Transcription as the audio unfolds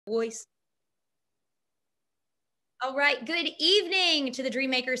Voice. All right. Good evening to the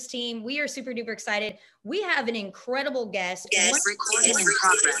Dreammakers team. We are super duper excited. We have an incredible guest. Yes, recording in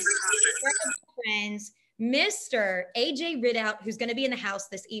progress. Friends, Mr. AJ Ridout, who's going to be in the house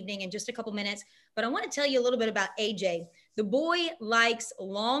this evening in just a couple minutes. But I want to tell you a little bit about AJ. The boy likes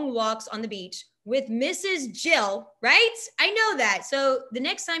long walks on the beach with Mrs. Jill, right? I know that. So the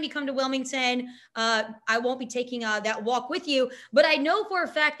next time you come to Wilmington, I won't be taking that walk with you. But I know for a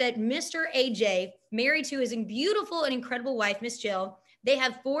fact that Mr. AJ, married to his beautiful and incredible wife, Miss Jill, they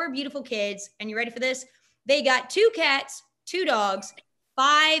have 4 beautiful kids. And you ready for this? They got 2 cats, 2 dogs,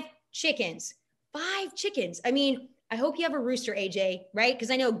 5 chickens. 5 chickens. I mean, I hope you have a rooster, AJ, right?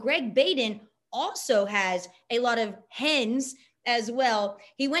 Because I know Greg Baden also has a lot of hens as well.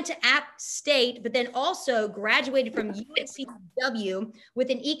 He went to App State, but then also graduated from UNCW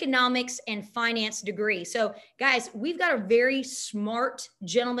with an economics and finance degree. So guys, we've got a very smart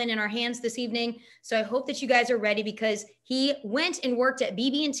gentleman in our hands this evening. So I hope that you guys are ready, because he went and worked at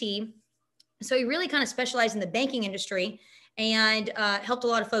BB&T. So he really kind of specialized in the banking industry and helped a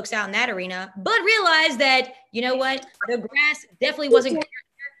lot of folks out in that arena, but realized that, you know what, the grass definitely wasn't greener.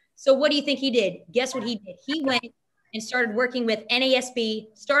 So what do you think he did? Guess what he did? He went and started working with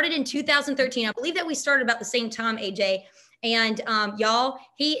NASB, started in 2013. I believe that we started about the same time, AJ. And y'all,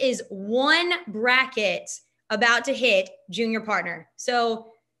 he is 1 bracket about to hit junior partner.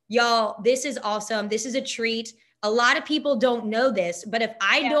 So y'all, this is awesome. This is a treat. A lot of people don't know this, but if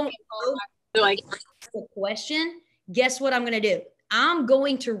I don't know the question, guess what I'm going to do? I'm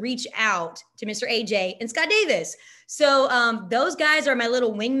going to reach out to Mr. AJ and Scott Davis. So those guys are my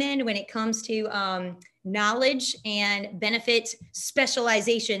little wingmen when it comes to knowledge and benefit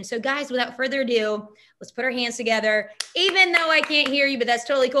specialization. So guys, without further ado, let's put our hands together, even though I can't hear you, but that's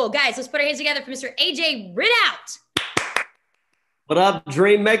totally cool. Guys, let's put our hands together for Mr. AJ Ridout. What up,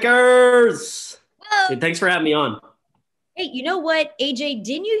 Dreammakers? Hey, thanks for having me on. Hey, you know what, AJ,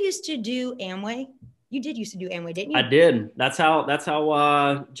 didn't you used to do Amway? You did used to do Amway, didn't you? I did. That's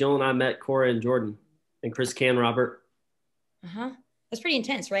how Jill and I met Cora and Jordan and Chris Robert. That's pretty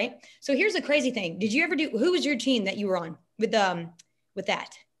intense, right? So here's the crazy thing. Did you ever who was your team that you were on with Amway?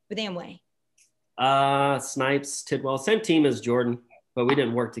 Snipes, Tidwell, same team as Jordan, but we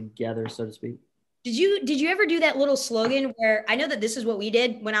didn't work together, so to speak. Did you ever do that little slogan where, I know that this is what we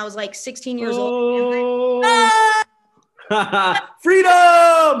did when I was like 16 years old.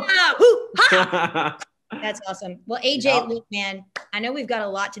 Freedom! That's awesome. Well, AJ, look, man, I know we've got a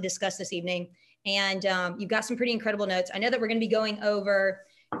lot to discuss this evening, and you've got some pretty incredible notes. I know that we're going to be going over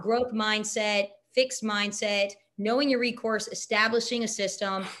growth mindset, fixed mindset, knowing your recourse, establishing a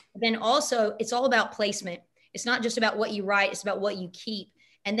system. But then also, it's all about placement. It's not just about what you write, it's about what you keep.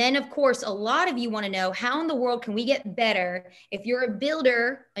 And then, of course, a lot of you want to know, how in the world can we get better if you're a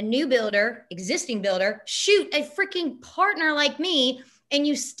builder, a new builder, existing builder, shoot, a freaking partner like me, and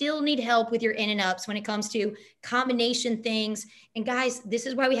you still need help with your in and ups when it comes to combination things. And guys, this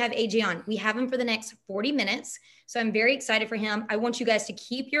is why we have AJ on. We have him for the next 40 minutes. So I'm very excited for him. I want you guys to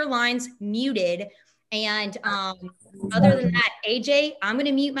keep your lines muted. And other than that, AJ, I'm going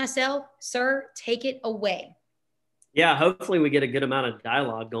to mute myself. Sir, take it away. Yeah, hopefully we get a good amount of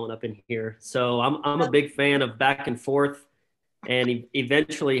dialogue going up in here. So I'm a big fan of back and forth, and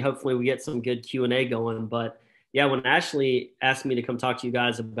eventually, hopefully, we get some good Q&A going. But yeah, when Ashley asked me to come talk to you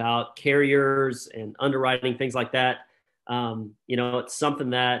guys about carriers and underwriting, things like that, it's something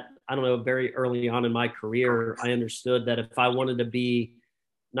that, I don't know, very early on in my career, I understood that if I wanted to be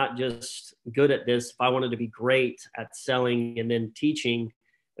not just good at this, if I wanted to be great at selling and then teaching,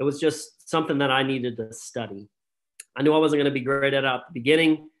 it was just something that I needed to study. I knew I wasn't going to be great at it at the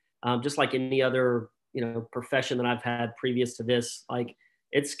beginning, just like any other, profession that I've had previous to this. Like,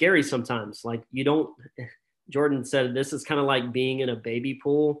 it's scary sometimes. Like, Jordan said, this is kind of like being in a baby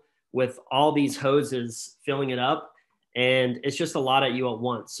pool with all these hoses filling it up, and it's just a lot at you at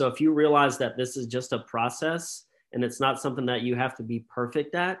once. So if you realize that this is just a process and it's not something that you have to be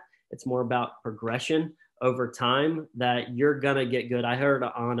perfect at, it's more about progression over time, that you're going to get good. I heard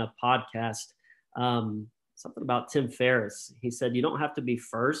on a podcast, something about Tim Ferriss. He said, you don't have to be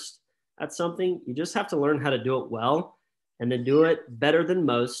first at something. You just have to learn how to do it well, and then do it better than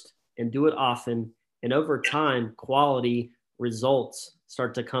most, and do it often. And over time, quality results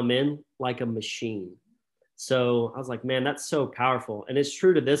start to come in like a machine. So I was like, man, that's so powerful. And it's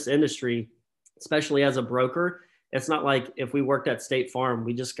true to this industry, especially as a broker. It's not like if we worked at State Farm,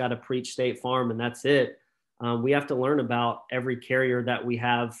 we just got to preach State Farm and that's it. We have to learn about every carrier that we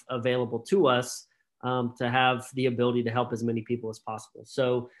have available to us, to have the ability to help as many people as possible.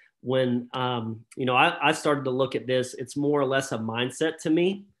 So when, I started to look at this, it's more or less a mindset to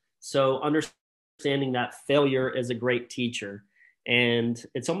me. So understanding that failure is a great teacher. And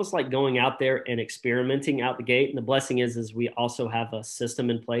it's almost like going out there and experimenting out the gate. And the blessing is we also have a system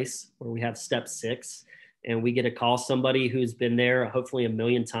in place where we have step 6, and we get to call somebody who's been there hopefully a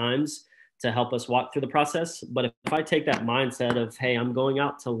million times to help us walk through the process. But if I take that mindset of, hey, I'm going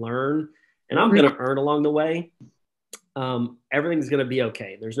out to learn and I'm going to earn along the way, everything's going to be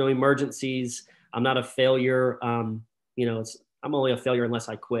okay. There's no emergencies. I'm not a failure. I'm only a failure unless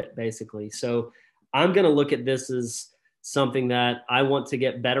I quit, basically. So I'm going to look at this as something that I want to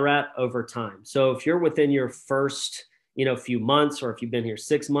get better at over time. So if you're within your first, few months, or if you've been here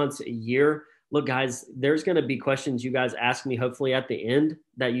 6 months, a year, look, guys, there's going to be questions you guys ask me, hopefully at the end,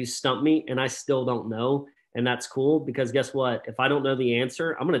 that you stump me and I still don't know. And that's cool, because guess what? If I don't know the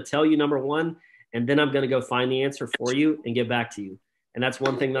answer, I'm going to tell you, number one, and then I'm going to go find the answer for you and get back to you. And that's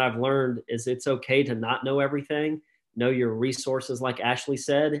one thing that I've learned is it's okay to not know everything. Know your resources, like Ashley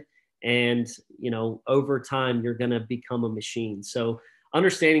said. And, over time, you're going to become a machine. So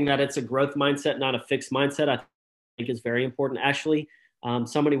understanding that it's a growth mindset, not a fixed mindset, I think is very important. Ashley,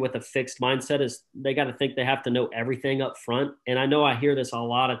 somebody with a fixed mindset is they got to think they have to know everything up front. And I know I hear this a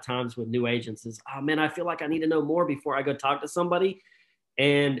lot of times with new agents is, oh man, I feel like I need to know more before I go talk to somebody.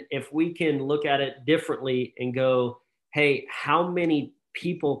 And if we can look at it differently and go, hey, how many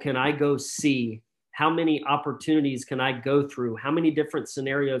people can I go see? How many opportunities can I go through? How many different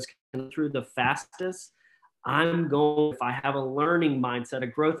scenarios can I go through the fastest? If I have a learning mindset, a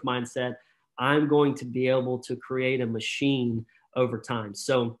growth mindset, I'm going to be able to create a machine over time.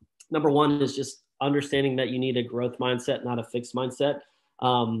 So number one is just understanding that you need a growth mindset, not a fixed mindset.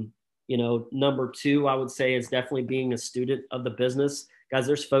 Number two, I would say, is definitely being a student of the business. Guys,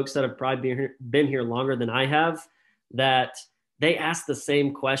 there's folks that have probably been here longer than I have that they ask the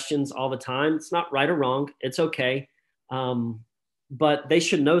same questions all the time. It's not right or wrong. It's okay. But they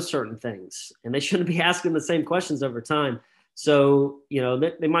should know certain things, and they shouldn't be asking the same questions over time. So,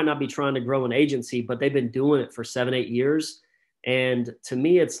 they might not be trying to grow an agency, but they've been doing it for 7-8 years. And to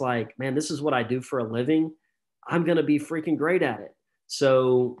me, it's like, man, this is what I do for a living. I'm going to be freaking great at it.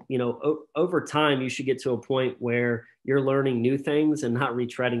 So, over time, you should get to a point where you're learning new things and not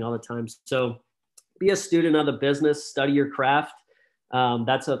retreading all the time. So be a student of the business, study your craft.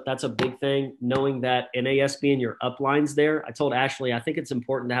 That's a big thing, knowing that NASB and your uplines there. I told Ashley, I think it's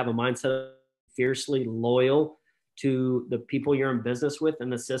important to have a mindset of fiercely loyal to the people you're in business with in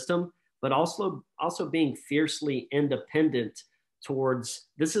the system, but also being fiercely independent towards,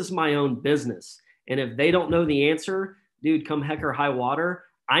 this is my own business. And if they don't know the answer, dude, come heck or high water,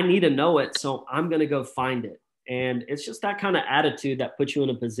 I need to know it. So I'm going to go find it. And it's just that kind of attitude that puts you in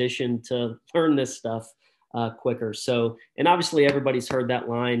a position to learn this stuff quicker. So, and obviously everybody's heard that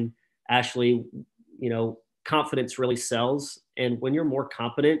line, Ashley, confidence really sells. And when you're more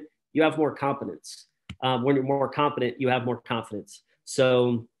competent, you have more competence. When you're more competent, you have more confidence.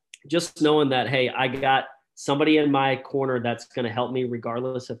 So just knowing that, hey, I got somebody in my corner that's going to help me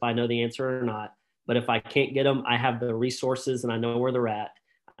regardless if I know the answer or not. But if I can't get them, I have the resources and I know where they're at.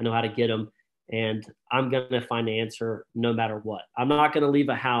 I know how to get them. And I'm going to find the answer no matter what. I'm not going to leave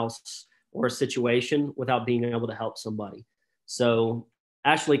a house or a situation without being able to help somebody. So,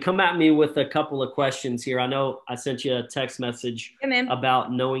 Ashley, come at me with a couple of questions here. I know I sent you a text message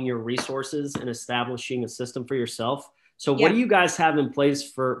about knowing your resources and establishing a system for yourself. So what do you guys have in place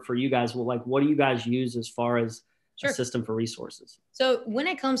for you guys? Well, like, what do you guys use as far as a system for resources? So when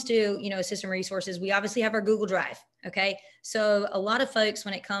it comes to, system resources, we obviously have our Google Drive. Okay. So a lot of folks,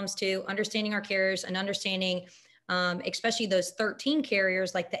 when it comes to understanding our carriers and understanding, especially those 13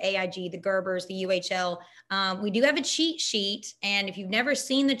 carriers like the AIG, the Gerbers, the UHL, we do have a cheat sheet. And if you've never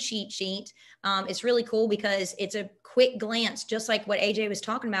seen the cheat sheet, it's really cool because it's a quick glance, just like what AJ was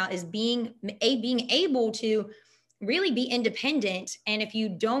talking about, is being able to really be independent. And if you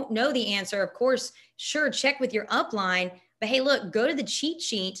don't know the answer, of course, sure, check with your upline. But hey, look, go to the cheat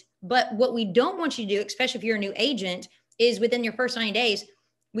sheet. But what we don't want you to do, especially if you're a new agent, is within your first 90 days,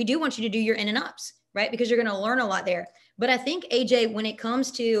 we do want you to do your in and ups, right? Because you're going to learn a lot there. But I think, AJ, when it comes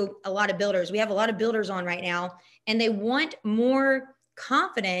to a lot of builders, we have a lot of builders on right now, and they want more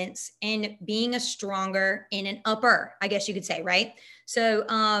confidence in being a stronger in an upper, I guess you could say, right? So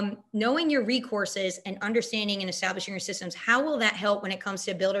knowing your recourses and understanding and establishing your systems, how will that help when it comes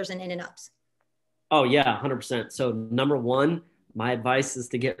to builders and in and ups? Oh yeah, 100%. So number one, my advice is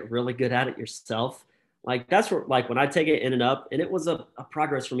to get really good at it yourself. Like that's where, like when I take it in and up, and it was a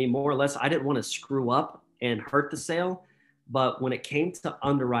progress for me, more or less. I didn't want to screw up and hurt the sale. But when it came to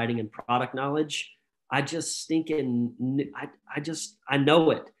underwriting and product knowledge, I just stinking, I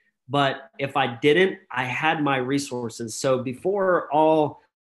know it. But if I didn't, I had my resources. So before all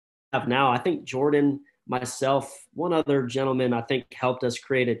have now. I think Jordan, myself, one other gentleman, I think helped us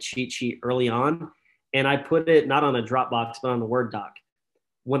create a cheat sheet early on. And I put it not on a Dropbox, but on the Word doc.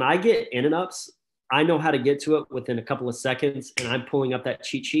 When I get in and ups, I know how to get to it within a couple of seconds, and I'm pulling up that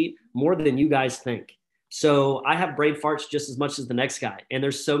cheat sheet more than you guys think. So I have brain farts just as much as the next guy. And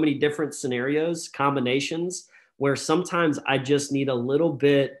there's so many different scenarios, combinations, where sometimes I just need a little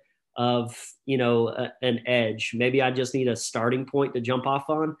bit of, an edge. Maybe I just need a starting point to jump off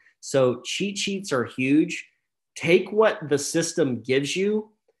on. So cheat sheets are huge. Take what the system gives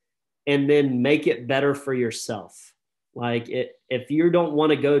you and then make it better for yourself. Like if you don't want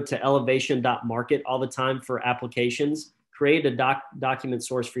to go to elevation.market all the time for applications, create a document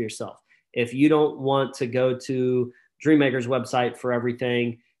source for yourself. If you don't want to go to Dreammaker's website for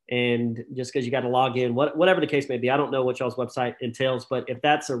everything, and just because you got to log in, whatever the case may be, I don't know what y'all's website entails, but if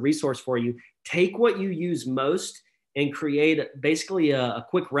that's a resource for you, take what you use most and create basically a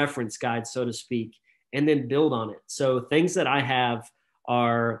quick reference guide, so to speak, and then build on it. So things that I have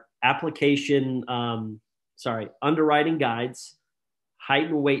are underwriting guides, height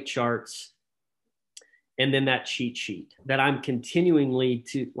and weight charts, and then that cheat sheet that I'm continually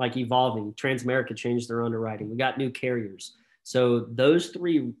evolving. Transamerica changed their underwriting. We got new carriers. So those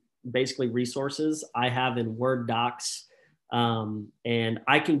three basically resources I have in Word docs, and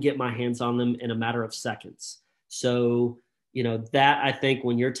I can get my hands on them in a matter of seconds. So, that I think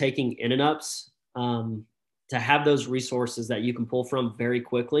when you're taking in and ups, to have those resources that you can pull from very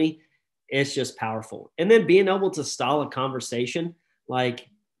quickly, it's just powerful. And then being able to style a conversation, like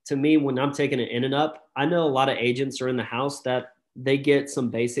to me, when I'm taking an in and up, I know a lot of agents are in the house that they get some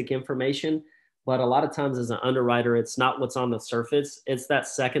basic information, but a lot of times as an underwriter, it's not what's on the surface. It's that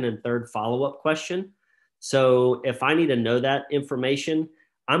second and third follow-up question. So if I need to know that information,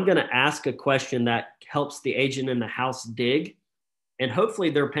 I'm going to ask a question that helps the agent in the house dig. And hopefully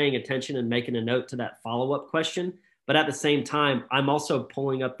they're paying attention and making a note to that follow-up question. But at the same time, I'm also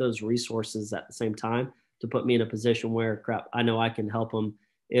pulling up those resources at the same time to put me in a position where, I know I can help them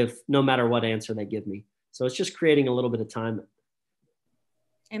no matter what answer they give me. So it's just creating a little bit of time.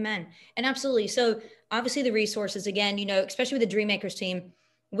 Amen. And absolutely. So obviously the resources, again, especially with the Dreammakers team,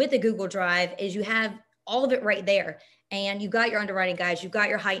 with the Google Drive, is you have all of it right there. And you've got your underwriting guides, you've got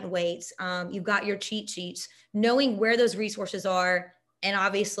your height and weights, you've got your cheat sheets, knowing where those resources are, and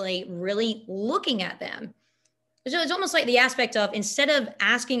obviously really looking at them. So it's almost like the aspect of, instead of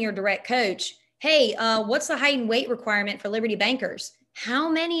asking your direct coach, hey, what's the height and weight requirement for Liberty Bankers? How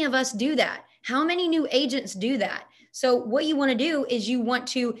many of us do that? How many new agents do that? So what you want to do is you want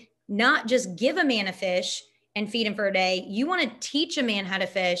to not just give a man a fish and feed him for a day. You want to teach a man how to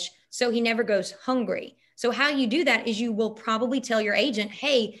fish so he never goes hungry. So how you do that is you will probably tell your agent,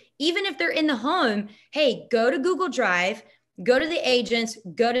 hey, even if they're in the home, hey, go to Google Drive, go to the agents,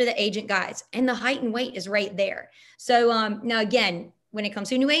 go to the agent guides, and the height and weight is right there. So now again, when it comes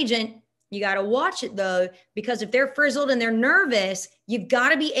to a new agent, you got to watch it though, because if they're frizzled and they're nervous, you've got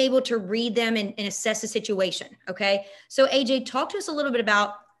to be able to read them and assess the situation. Okay. So AJ, talk to us a little bit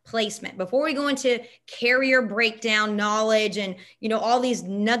about placement before we go into carrier breakdown knowledge and, all these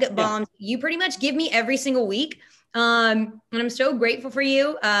nugget bombs you pretty much give me every single week. And I'm so grateful for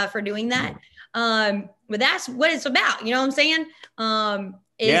you for doing that. But that's what it's about. You know what I'm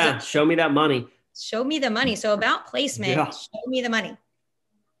saying? Show me that money. Show me the money. So about placement, show me the money.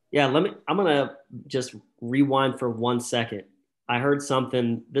 Yeah, I'm going to just rewind for 1 second. I heard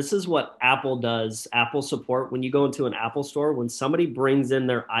something. This is what Apple does, Apple support. When you go into an Apple store, when somebody brings in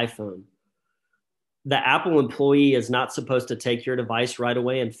their iPhone, the Apple employee is not supposed to take your device right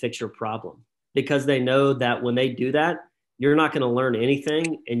away and fix your problem, because they know that when they do that, you're not going to learn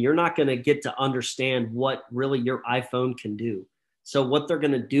anything and you're not going to get to understand what really your iPhone can do. So what they're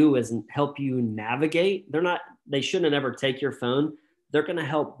going to do is help you navigate. They shouldn't ever take your phone. They're going to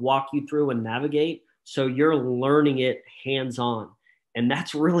help walk you through and navigate. So you're learning it hands-on. And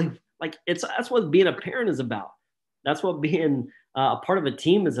that's really that's what being a parent is about. That's what being a part of a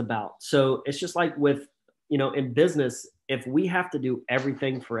team is about. So it's just like with, in business, if we have to do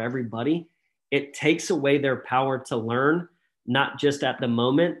everything for everybody, it takes away their power to learn, not just at the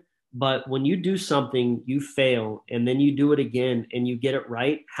moment, but when you do something, you fail, and then you do it again and you get it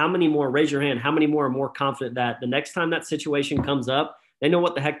right. How many more, raise your hand, how many more are more confident that the next time that situation comes up, they know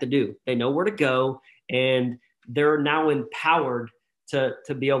what the heck to do. They know where to go, and they're now empowered to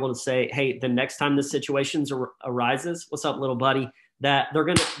be able to say, hey, the next time this situation arises, what's up, little buddy, that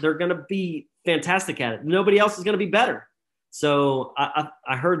they're gonna be fantastic at it. Nobody else is gonna be better. So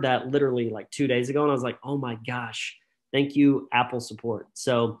I heard that literally like 2 days ago, and I was like, oh my gosh, thank you, Apple support.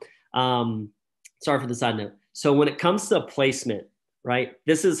 So sorry for the side note. So when it comes to placement, right?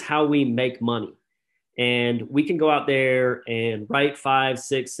 This is how we make money. And we can go out there and write 5,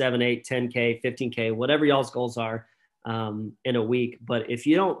 6, 7, 8, 10K, 15K, whatever y'all's goals are in a week. But if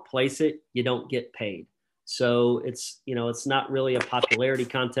you don't place it, you don't get paid. So it's not really a popularity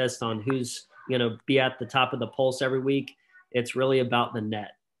contest on who's going to be at the top of the pulse every week. It's really about the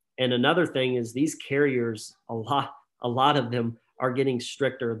net. And another thing is these carriers, a lot of them are getting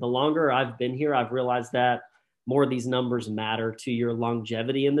stricter. The longer I've been here, I've realized that more of these numbers matter to your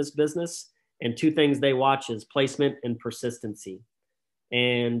longevity in this business. And two things they watch is placement and persistency.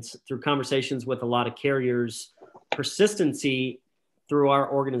 And through conversations with a lot of carriers, persistency through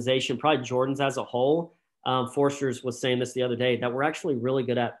our organization, probably Jordan's as a whole, Forster's was saying this the other day, that we're actually really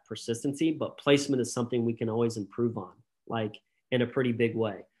good at persistency, but placement is something we can always improve on, like in a pretty big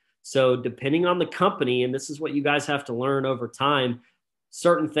way. So depending on the company, and this is what you guys have to learn over time,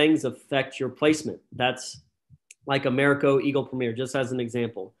 certain things affect your placement. That's like Americo Eagle Premier, just as an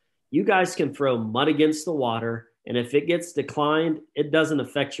example. You guys can throw mud against the water, and if it gets declined, it doesn't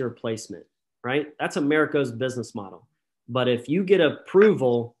affect your placement, right? That's Americo's business model. But if you get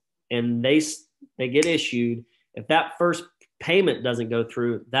approval and they get issued, if that first payment doesn't go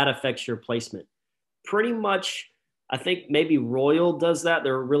through, that affects your placement. Pretty much, I think maybe Royal does that.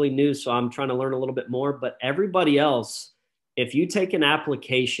 They're really new, so I'm trying to learn a little bit more. But everybody else, if you take an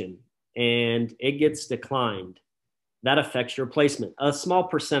application and it gets declined, that affects your placement, a small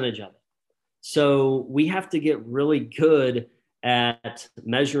percentage of it. So we have to get really good at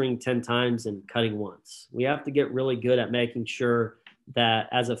measuring 10 times and cutting once. We have to get really good at making sure that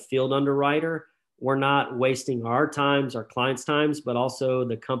as a field underwriter, we're not wasting our times, our clients' times, but also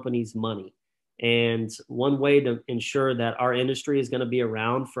the company's money. And one way to ensure that our industry is going to be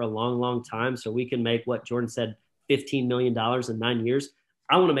around for a long, long time so we can make what Jordan said, $15 million in 9 years.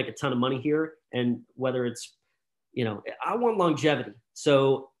 I want to make a ton of money here. And whether it's I want longevity.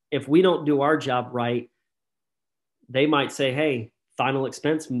 So if we don't do our job right, they might say, hey, final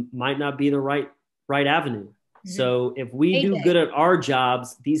expense might not be the right avenue. Mm-hmm. So if we do good at our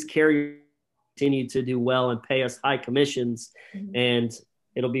jobs, these carriers continue to do well and pay us high commissions, mm-hmm. and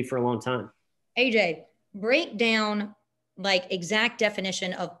it'll be for a long time. AJ, break down like exact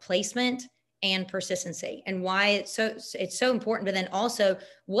definition of placement and persistency and why it's so important, but then also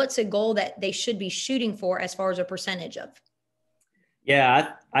what's a goal that they should be shooting for as far as a percentage of?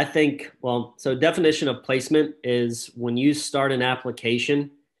 Yeah, I think, so definition of placement is when you start an application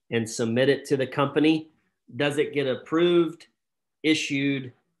and submit it to the company, does it get approved,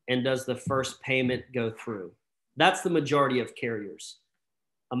 issued, and does the first payment go through? That's the majority of carriers.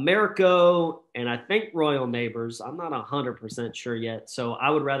 Americo and I think Royal Neighbors, I'm not 100% sure yet. So I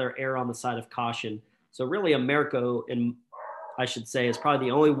would rather err on the side of caution. So really Americo, and I should say, is probably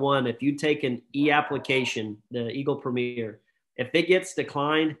the only one. If you take an e-application, the Eagle Premier, if it gets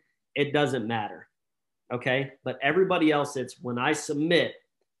declined, it doesn't matter. Okay. But everybody else, it's when I submit,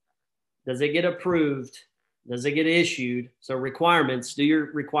 does it get approved? Does it get issued? So requirements, do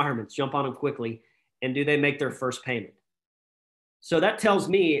your requirements, jump on them quickly. And do they make their first payment? So that tells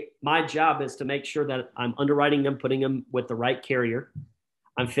me my job is to make sure that I'm underwriting them, putting them with the right carrier.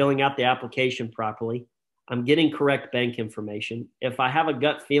 I'm filling out the application properly. I'm getting correct bank information. If I have a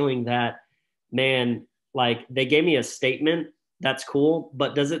gut feeling that, man, like they gave me a statement, that's cool,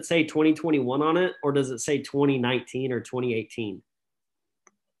 but does it say 2021 on it or does it say 2019 or 2018?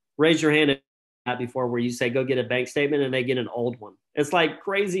 Raise your hand at that before where you say, go get a bank statement and they get an old one. It's like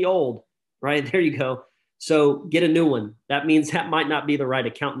crazy old, right? There you go. So get a new one. That means that might not be the right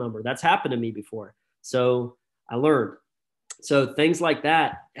account number. That's happened to me before. So I learned. So things like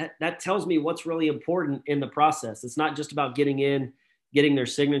that tells me what's really important in the process. It's not just about getting in, getting their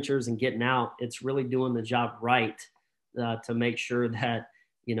signatures and getting out. It's really doing the job right to make sure that,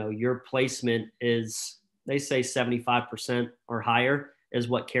 your placement is, they say 75% or higher is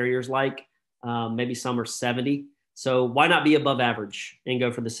what carriers like. Maybe some are 70. So why not be above average and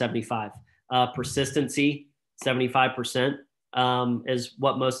go for the 75? Persistency, 75% is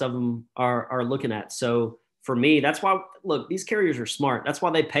what most of them are looking at. So for me, that's why, look, these carriers are smart. That's why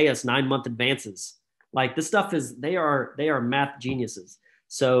they pay us 9-month advances. Like this stuff they are math geniuses.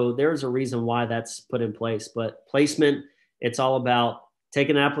 So there's a reason why that's put in place. But placement, it's all about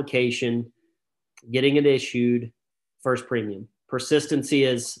taking an application, getting it issued, first premium. Persistency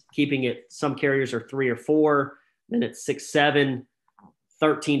is keeping it. Some carriers are 3 or 4, then it's 6, 7,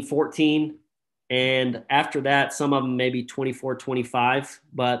 13, 14. And after that, some of them maybe 24, 25,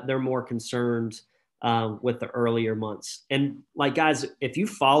 but they're more concerned with the earlier months. And like, guys, if you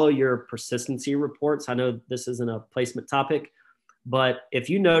follow your persistency reports, I know this isn't a placement topic, but if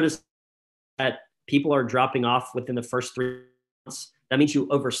you notice that people are dropping off within the first 3 that means you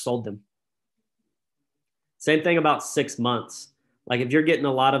oversold them. Same thing about 6 months. Like if you're getting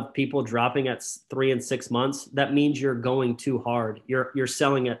a lot of people dropping at 3 and 6 months, that means you're going too hard. You're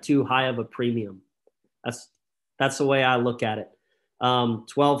selling at too high of a premium. That's the way I look at it.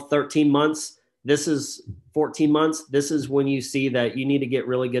 12, 13 months. This is 14 months. This is when you see that you need to get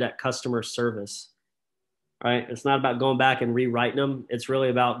really good at customer service, right? It's not about going back and rewriting them. It's really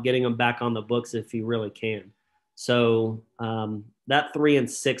about getting them back on the books if you really can. So that 3 and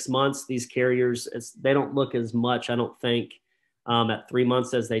 6 months, these carriers, they don't look as much, I don't think, at 3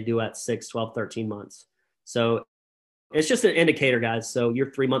 months as they do at 6, 12, 13 months. So it's just an indicator, guys. So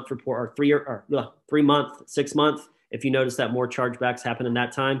your 3 month report or 3 month, 6 month, if you notice that more chargebacks happen in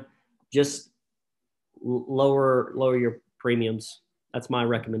that time, just lower your premiums. That's my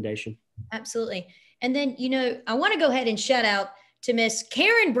recommendation. Absolutely. And then, I want to go ahead and shout out to Miss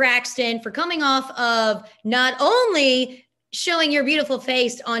Karen Braxton for coming off of not only showing your beautiful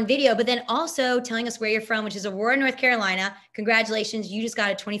face on video, but then also telling us where you're from, which is Aurora, North Carolina. Congratulations. You just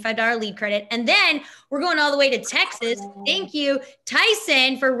got a $25 lead credit. And then we're going all the way to Texas. Thank you,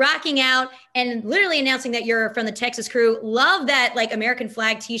 Tyson, for rocking out and literally announcing that you're from the Texas crew. Love that like American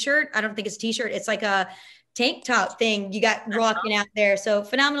flag t-shirt. I don't think it's a t-shirt. It's like a tank top thing you got rocking out there. So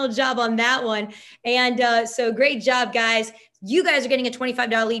phenomenal job on that one. And so great job, guys. You guys are getting a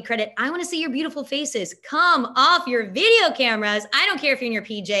 $25 lead credit. I want to see your beautiful faces. Come off your video cameras. I don't care if you're in your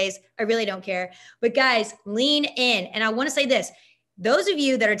PJs. I really don't care. But guys, lean in. And I want to say this. Those of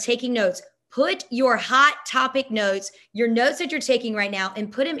you that are taking notes, put your hot topic notes, your notes that you're taking right now,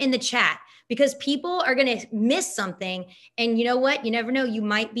 and put them in the chat, because people are going to miss something. And you know what? You never know. You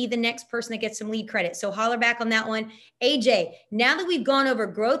might be the next person that gets some lead credit. So holler back on that one. AJ, now that we've gone over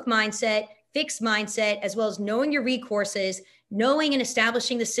growth mindset, fixed mindset, as well as knowing your recourses, knowing and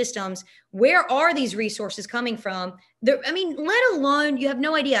establishing the systems, where are these resources coming from? Let alone, you have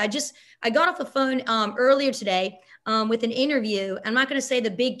no idea. I got off the phone earlier today with an interview. I'm not going to say the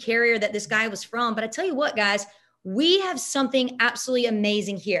big carrier that this guy was from, but I tell you what, guys, we have something absolutely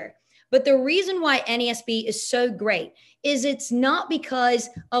amazing here. But the reason why NASB is so great is it's not because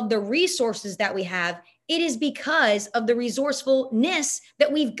of the resources that we have. It is because of the resourcefulness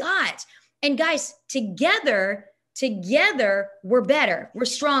that we've got. And guys, together, we're better, we're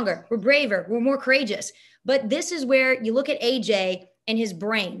stronger, we're braver, we're more courageous. But this is where you look at AJ and his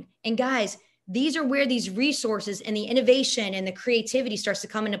brain. And guys, these are where these resources and the innovation and the creativity starts to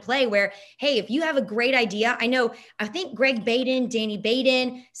come into play, where, hey, if you have a great idea, I think Greg Baden, Danny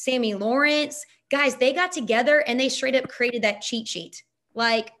Baden, Sammy Lawrence, guys, they got together and they straight up created that cheat sheet.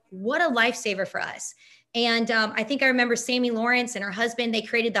 Like, what a lifesaver for us. And I think I remember Sammy Lawrence and her husband, they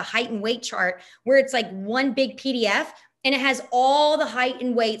created the height and weight chart, where it's like one big PDF and it has all the height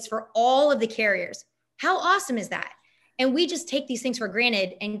and weights for all of the carriers. How awesome is that? And we just take these things for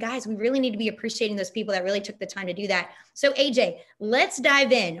granted. And guys, we really need to be appreciating those people that really took the time to do that. So AJ, let's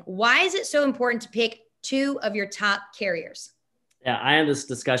dive in. Why is it so important to pick 2 of your top carriers? Yeah, I had this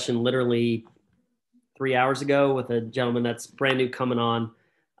discussion literally 3 hours ago with a gentleman that's brand new coming on.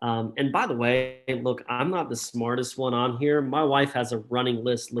 And by the way, look, I'm not the smartest one on here. My wife has a running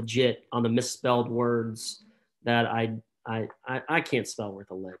list legit on the misspelled words that I can't spell worth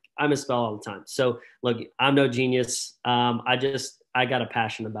a lick. I misspell all the time. So look, I'm no genius. I got a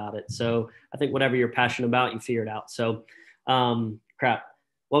passion about it. So I think whatever you're passionate about, you figure it out. So crap.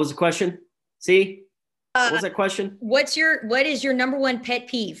 What was the question? See? What was that question? What is your number one pet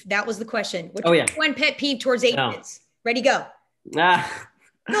peeve? That was the question. What's your number one pet peeve towards agents? Ready, go.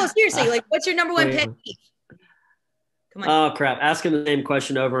 No, seriously, like, what's your number one pet peeve? Come on. Oh, crap. Asking the same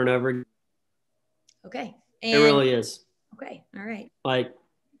question over and over. Okay. It really is. Okay. All right. Like,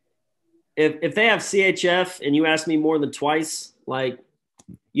 if they have CHF and you ask me more than twice, like,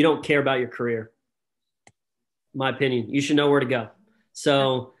 you don't care about your career. In my opinion, you should know where to go.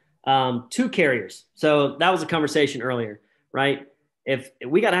 So 2 carriers. So that was a conversation earlier, right? If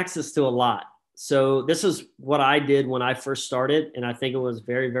we got access to a lot. So this is what I did when I first started, and I think it was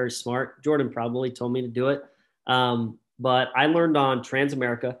very, very smart. Jordan probably told me to do it. But I learned on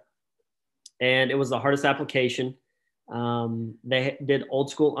Transamerica, and it was the hardest application. They did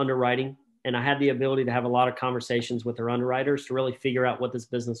old school underwriting, and I had the ability to have a lot of conversations with their underwriters to really figure out what this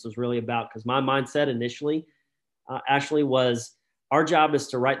business was really about. Because my mindset initially, Ashley, was our job is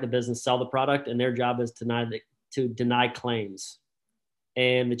to write the business, sell the product, and their job is to deny claims.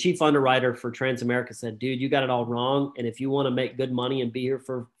 And the chief underwriter for Transamerica said, dude, you got it all wrong. And if you want to make good money and be here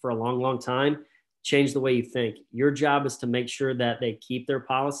for a long, long time, change the way you think. Your job is to make sure that they keep their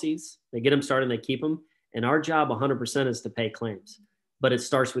policies. They get them started and they keep them. And our job 100% is to pay claims. But it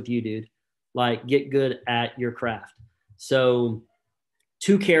starts with you, dude. Like, get good at your craft. So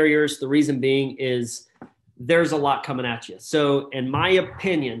 2 carriers, the reason being is there's a lot coming at you. So in my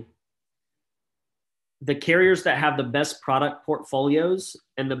opinion, the carriers that have the best product portfolios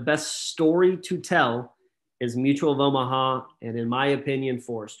and the best story to tell is Mutual of Omaha and, in my opinion,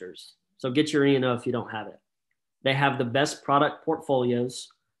 Foresters. So get your E&O if you don't have it. They have the best product portfolios.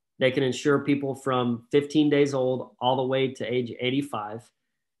 They can insure people from 15 days old all the way to age 85.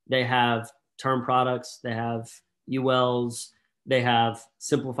 They have term products. They have ULs. They have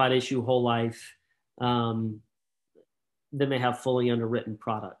simplified issue whole life. Then they have fully underwritten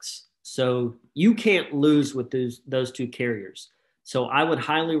products. So you can't lose with those 2 carriers. So I would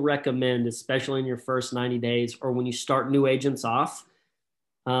highly recommend, especially in your first 90 days or when you start new agents off,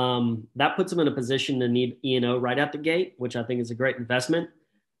 that puts them in a position to need E&O right out the gate, which I think is a great investment.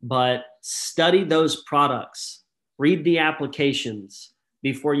 But study those products, read the applications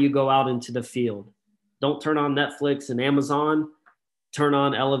before you go out into the field. Don't turn on Netflix and Amazon. Turn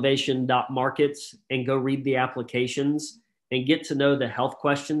on elevation.markets and go read the applications and get to know the health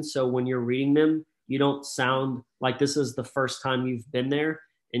questions. So when you're reading them, you don't sound like this is the first time you've been there,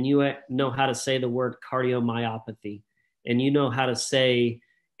 and you know how to say the word cardiomyopathy, and you know how to say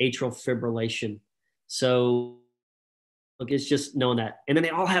atrial fibrillation. So look, it's just knowing that. And then they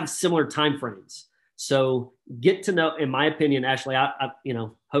all have similar time frames. So get to know, in my opinion, Ashley, I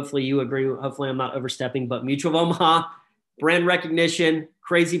hopefully you agree. Hopefully I'm not overstepping, but Mutual of Omaha, brand recognition,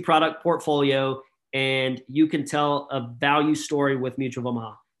 crazy product portfolio, and you can tell a value story with Mutual of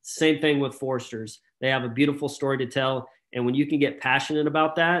Omaha. Same thing with Foresters. They have a beautiful story to tell. And when you can get passionate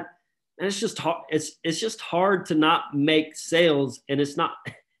about that, and it's just hard, it's just hard to not make sales, and it's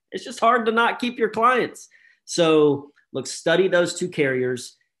just hard to not keep your clients. So look, study those 2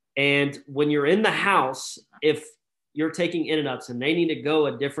 carriers. And when you're in the house, if you're taking in and ups and they need to go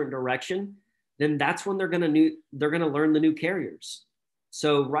a different direction, then that's when they're going to learn the new carriers.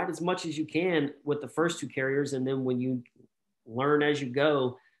 So write as much as you can with the first 2 carriers. And then when you learn as you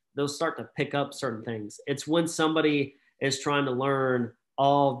go, they'll start to pick up certain things. It's when somebody is trying to learn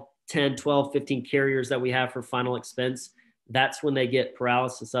all 10, 12, 15 carriers that we have for final expense. That's when they get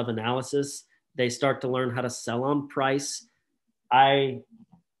paralysis of analysis. They start to learn how to sell on price. I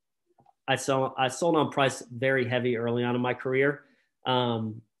sold on price very heavy early on in my career.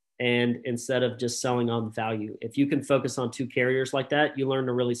 And instead of just selling on value, if you can focus on 2 carriers like that, you learn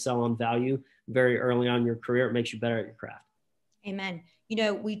to really sell on value very early on in your career. It makes you better at your craft. Amen.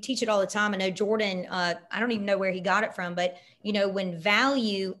 We teach it all the time. I know Jordan, I don't even know where he got it from, but when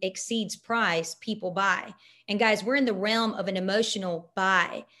value exceeds price, people buy. And guys, we're in the realm of an emotional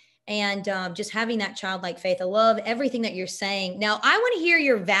buy. And just having that childlike faith. I love everything that you're saying. Now, I want to hear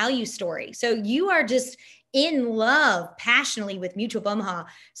your value story. So you are just in love passionately with Mutual of Omaha.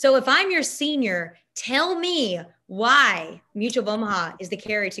 So if I'm your senior, tell me why Mutual of Omaha is the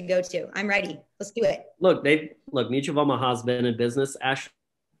carrier to go to. I'm ready. Let's do it. Look, Mutual of Omaha has been in business, Ash,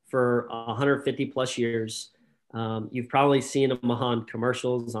 for 150 plus years. You've probably seen Omaha on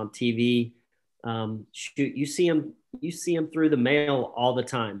commercials, on TV. You see them through the mail all the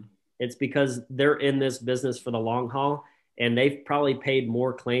time. It's because they're in this business for the long haul, and they've probably paid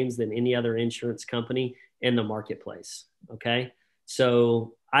more claims than any other insurance company in the marketplace. Okay.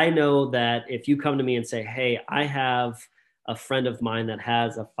 So I know that if you come to me and say, hey, I have a friend of mine that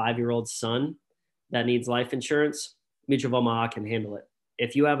has a 5-year-old son that needs life insurance, Mutual of Omaha can handle it.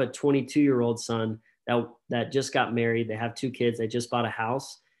 If you have a 22-year-old son that just got married, they have 2 kids, they just bought a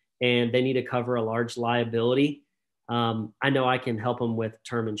house, and they need to cover a large liability, I know I can help them with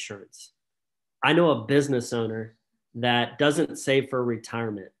term insurance. I know a business owner that doesn't save for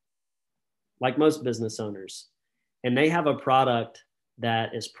retirement, like most business owners, and they have a product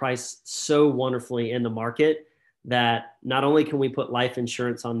that is priced so wonderfully in the market that not only can we put life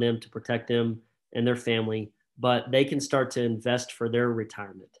insurance on them to protect them and their family, but they can start to invest for their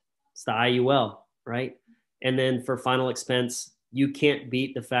retirement. It's the IUL, right? And then for final expense, you can't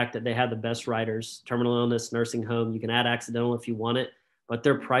beat the fact that they have the best riders, terminal illness, nursing home. You can add accidental if you want it, but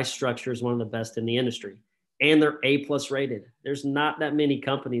their price structure is one of the best in the industry. And they're A+ rated. There's not that many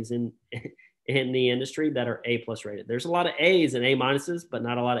companies in the industry that are A+ rated. There's a lot of A's and A-, but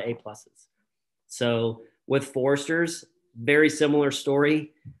not a lot of A+. So with Foresters, very similar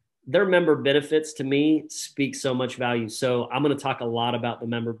story. Their member benefits to me speak so much value. So I'm going to talk a lot about the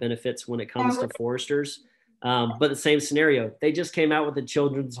member benefits when it comes to Foresters. But the same scenario, they just came out with the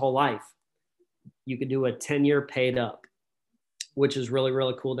children's whole life. You could do a 10-year paid up, which is really,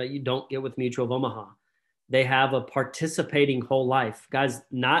 really cool that you don't get with Mutual of Omaha. They have a participating whole life. Guys,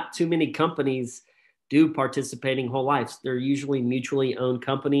 not too many companies do participating whole lives. They're usually mutually owned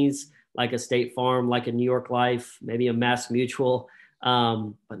companies like a State Farm, like a New York Life, maybe a Mass Mutual.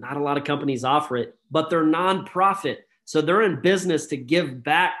 But not a lot of companies offer it, but they're nonprofit. So they're in business to give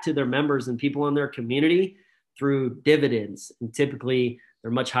back to their members and people in their community through dividends. And typically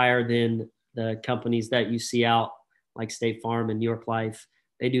they're much higher than the companies that you see out like State Farm and New York Life.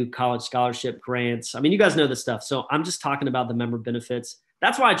 They do college scholarship grants. I mean, you guys know this stuff. So I'm just talking about the member benefits.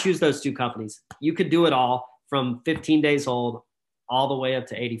 That's why I choose those two companies. You could do it all from 15 days old all the way up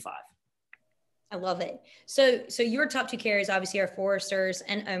to 85. I love it. So your top two carriers obviously are Foresters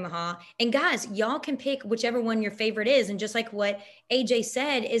and Omaha. And guys, y'all can pick whichever one your favorite is. And just like what AJ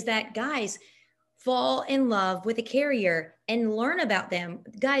said, is that guys, fall in love with a carrier and learn about them.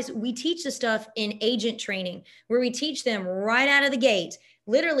 Guys, we teach the stuff in agent training where we teach them right out of the gate.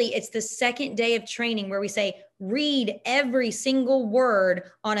 Literally, it's the second day of training where we say, read every single word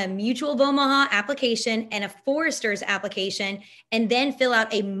on a Mutual of Omaha application and a Forester's application, and then fill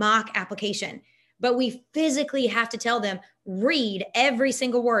out a mock application. But we physically have to tell them, read every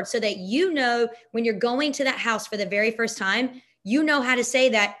single word so that you know when you're going to that house for the very first time, you know how to say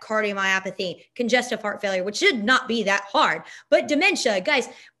that cardiomyopathy, congestive heart failure, which should not be that hard, but dementia, guys,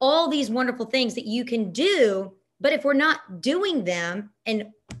 all these wonderful things that you can do. But if we're not doing them, and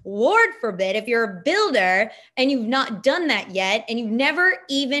Lord forbid, if you're a builder and you've not done that yet, and you've never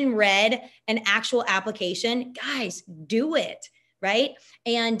even read an actual application, guys, do it. Right?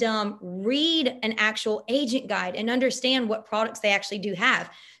 And read an actual agent guide and understand what products they actually do have.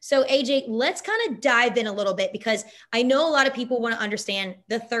 So AJ, let's kind of dive in a little bit, because I know a lot of people want to understand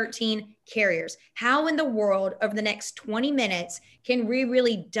the 13 carriers. How in the world over the next 20 minutes can we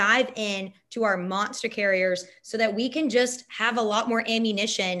really dive in to our monster carriers so that we can just have a lot more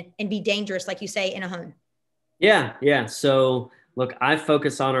ammunition and be dangerous, like you say, in a home? Yeah. So look, I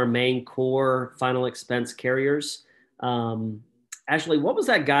focus on our main core final expense carriers. Ashley, what was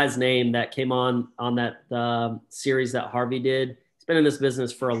that guy's name that came on that series that Harvey did? He's been in this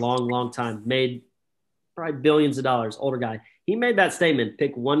business for a long, long time, made probably billions of dollars, older guy. He made that statement,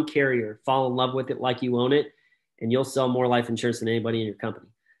 pick one carrier, fall in love with it like you own it, and you'll sell more life insurance than anybody in your company.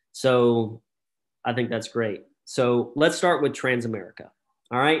 So I think that's great. So let's start with Transamerica.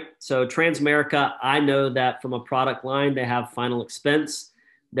 All right. So Transamerica, I know that from a product line, they have final expense.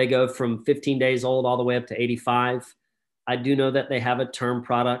 They go from 15 days old all the way up to 85. I do know that they have a term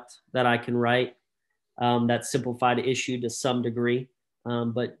product that I can write that's simplified issue to some degree,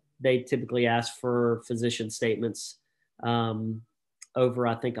 but they typically ask for physician statements over,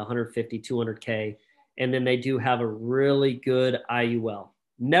 I think, 150, 200K. And then they do have a really good IUL.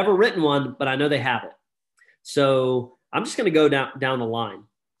 Never written one, but I know they have it. So I'm just going to go down the line.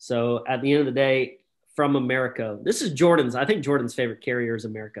 So at the end of the day, from America, this is Jordan's. I think Jordan's favorite carrier is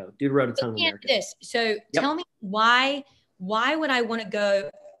America. Dude wrote a ton of America. So tell me why would I want to go?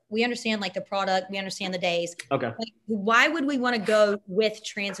 We understand like the product, we understand the days. Okay. Like, why would we want to go with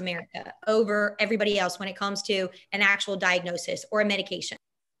Transamerica over everybody else when it comes to an actual diagnosis or a medication?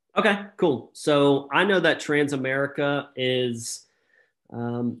 Okay, cool. So I know that Transamerica is,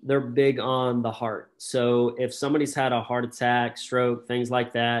 they're big on the heart. So if somebody's had a heart attack, stroke, things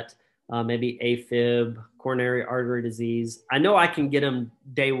like that, maybe AFib, coronary artery disease, I know I can get them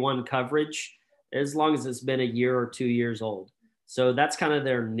day one coverage as long as it's been a year or 2 years old. So that's kind of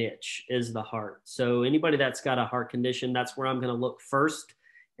their niche, is the heart. So anybody that's got a heart condition, that's where I'm going to look first.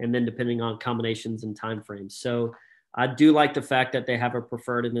 And then depending on combinations and timeframes. So I do like the fact that they have a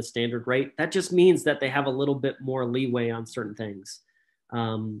preferred and a standard rate. That just means that they have a little bit more leeway on certain things.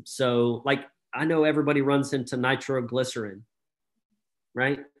 So like, I know everybody runs into nitroglycerin,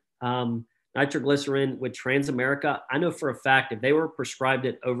 right? Nitroglycerin with Transamerica, I know for a fact if they were prescribed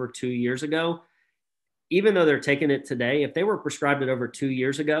it over 2 years ago, even though they're taking it today, if they were prescribed it over 2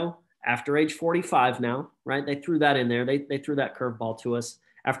 years ago, after age 45 now, right? They threw that in there. They threw that curveball to us.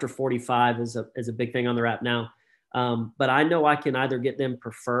 After 45 is a big thing on their app now. But I know I can either get them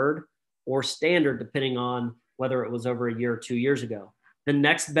preferred or standard, depending on whether it was over a year or 2 years ago. The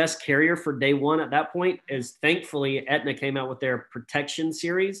next best carrier for day one at that point is, thankfully, Aetna came out with their protection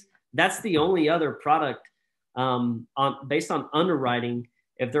series. That's the only other product based on underwriting,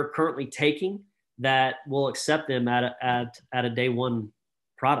 if they're currently taking, that will accept them at a day one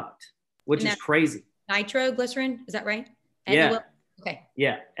product, which is crazy. Nitroglycerin, is that right? Yeah. Okay.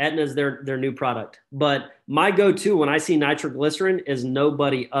 Yeah. Aetna's their new product. But my go-to when I see nitroglycerin is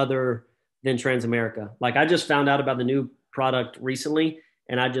nobody other than Transamerica. Like, I just found out about the new product recently,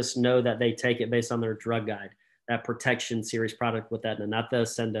 and I just know that they take it based on their drug guide, that protection series product with Aetna, not the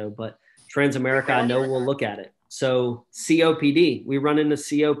Ascendo, but Transamerica, I know we'll look at it. So COPD, we run into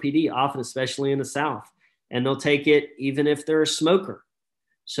COPD often, especially in the South, and they'll take it even if they're a smoker.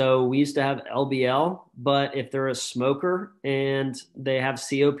 So we used to have LBL, but if they're a smoker and they have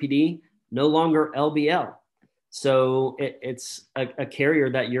COPD, no longer LBL. So it's a carrier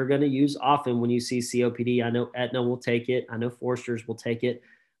that you're going to use often when you see COPD. I know Aetna will take it. I know Foresters will take it,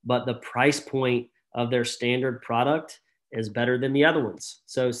 but the price point of their standard product is better than the other ones.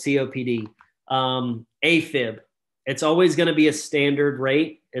 So COPD, AFib, it's always going to be a standard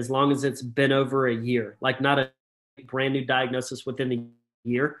rate as long as it's been over a year, like not a brand new diagnosis within the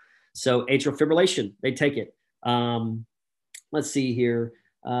year. So atrial fibrillation, they take it. Let's see here.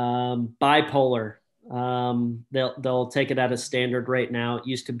 Bipolar, they'll take it at a standard rate now. It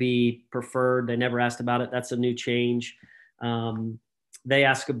used to be preferred. They never asked about it. That's a new change. They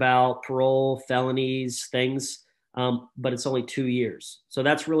ask about parole, felonies, things, but it's only 2 years. So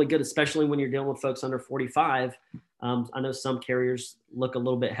that's really good, especially when you're dealing with folks under 45. I know some carriers look a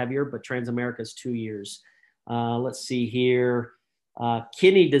little bit heavier, but Transamerica is 2 years. Let's see here.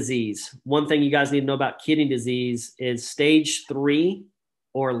 Kidney disease. One thing you guys need to know about kidney disease is stage 3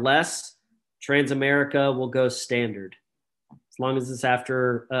 or less. Transamerica will go standard as long as it's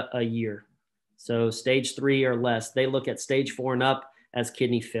after a year. So stage 3 or less. They look at stage 4 and up as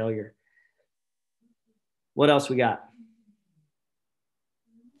kidney failure. What else we got?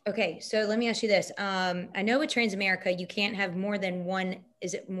 Okay, so let me ask you this. I know with Transamerica, you can't have more than one.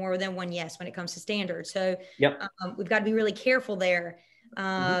 Is it more than one yes when it comes to standard? So yep. We've got to be really careful there.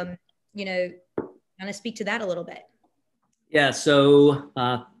 You know, kind of speak to that a little bit. Yeah, so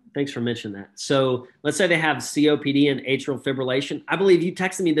thanks for mentioning that. So let's say they have COPD and atrial fibrillation. I believe you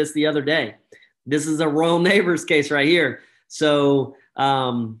texted me this the other day. This is a Royal Neighbors case right here. So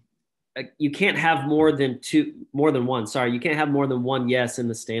you can't have more than one. Sorry, you can't have more than one yes in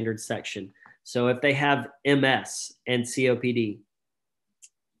the standard section. So if they have MS and COPD,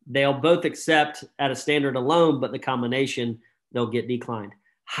 they'll both accept at a standard alone, but the combination, they'll get declined.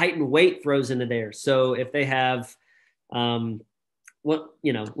 Height and weight throws into there. So if they have,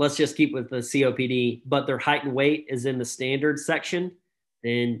 let's just keep with the COPD, but their height and weight is in the standard section,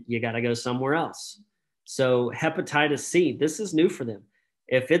 then you got to go somewhere else. So hepatitis C, this is new for them.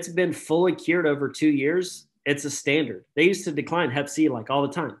 If it's been fully cured over 2 years, it's a standard. They used to decline Hep C like all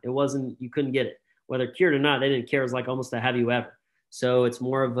the time. It wasn't, you couldn't get it. Whether cured or not, they didn't care. It was like almost a have you ever. So it's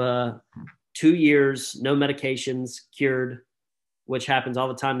more of a 2 years, no medications, cured, which happens all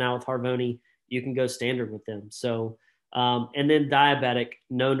the time now with Harvoni. You can go standard with them. So, and then diabetic,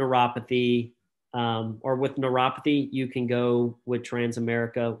 no neuropathy, or with neuropathy, you can go with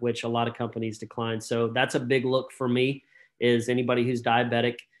Transamerica, which a lot of companies decline. So that's a big look for me, is anybody who's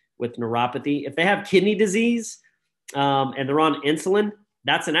diabetic with neuropathy. If they have kidney disease and they're on insulin,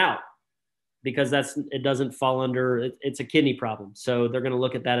 that's an out, because it doesn't fall under, it's a kidney problem. So they're going to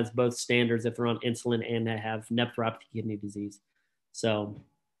look at that as both standards if they're on insulin and they have nephropathy kidney disease. So.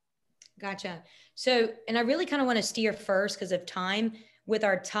 Gotcha. So, and I really kind of want to steer first because of time with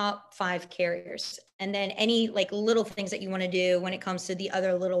our top 5 carriers, and then any like little things that you want to do when it comes to the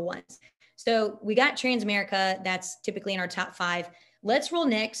other little ones. So we got Transamerica, that's typically in our top 5. Let's roll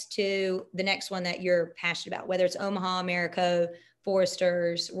next to the next one that you're passionate about, whether it's Omaha, Americo,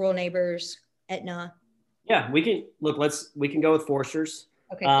 Foresters, Rural Neighbors, Aetna. Yeah, we can go with Foresters.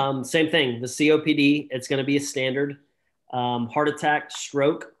 Okay. Same thing. The COPD, it's going to be a standard. Heart attack,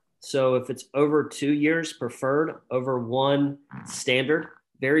 stroke. So if it's over 2 years, preferred, over 1 standard,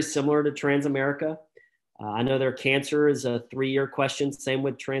 very similar to Transamerica. I know their cancer is a 3-year question. Same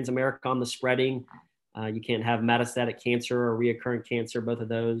with Transamerica on the spreading. You can't have metastatic cancer or recurrent cancer, both of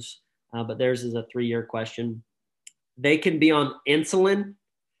those. But theirs is a 3-year question. They can be on insulin.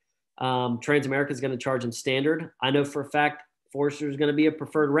 Transamerica is going to charge them standard. I know for a fact Forester is going to be a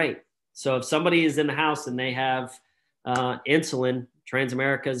preferred rate. So if somebody is in the house and they have insulin,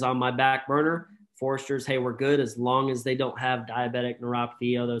 Transamerica is on my back burner. Foresters, hey, we're good as long as they don't have diabetic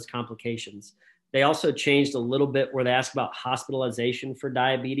neuropathy or those complications. They also changed a little bit where they ask about hospitalization for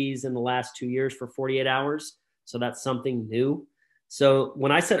diabetes in the last 2 years for 48 hours. So that's something new. So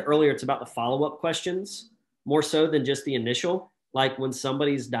when I said earlier, it's about the follow-up questions more so than just the initial. Like when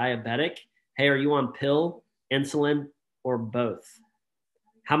somebody's diabetic, hey, are you on pill, insulin, or both?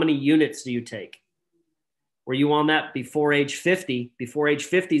 How many units do you take? Were you on that before age 50? Before age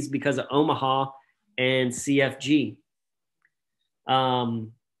 50 is because of Omaha and CFG.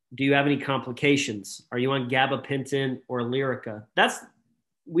 Do you have any complications? Are you on gabapentin or Lyrica?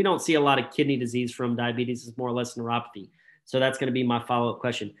 We don't see a lot of kidney disease from diabetes. It's more or less neuropathy. So that's going to be my follow-up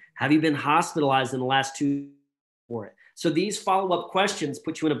question. Have you been hospitalized in the last 2 for it? So these follow-up questions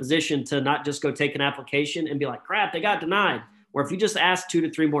put you in a position to not just go take an application and be like, crap, they got denied. Or if you just ask 2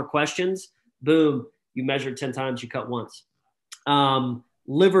 to 3 more questions, boom, you measured 10 times, you cut once.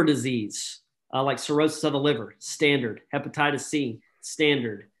 liver disease, like cirrhosis of the liver, standard. Hepatitis C,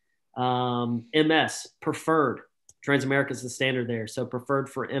 standard. MS, preferred. Transamerica is the standard there, so preferred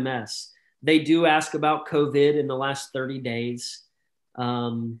for MS. They do ask about COVID in the last 30 days,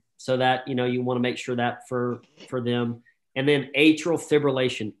 so that you want to make sure that for them. And then atrial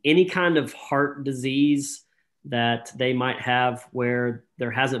fibrillation, any kind of heart disease that they might have where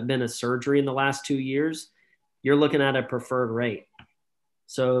there hasn't been a surgery in the last 2 years, you're looking at a preferred rate.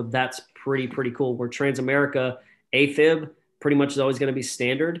 So that's pretty cool. Where Transamerica AFib pretty much is always going to be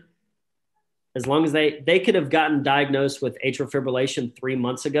standard. As long as they could have gotten diagnosed with atrial fibrillation 3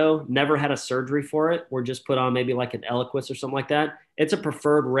 months ago, never had a surgery for it, or just put on maybe like an Eliquis or something like that. It's a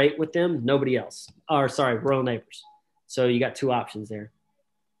preferred rate with them, nobody else. Or sorry, Royal Neighbors. So you got two options there.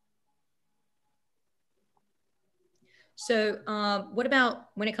 So what about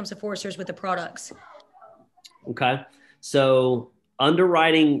when it comes to Foresters with the products? Okay. So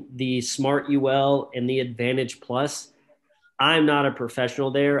underwriting the Smart UL and the Advantage Plus, I'm not a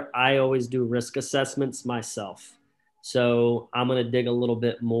professional there. I always do risk assessments myself. So I'm going to dig a little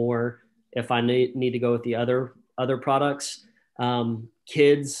bit more if I need to go with the other products.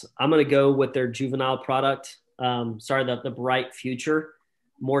 Kids, I'm going to go with their juvenile product. The Bright Future,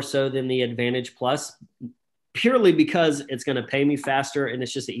 more so than the Advantage Plus, purely because it's going to pay me faster and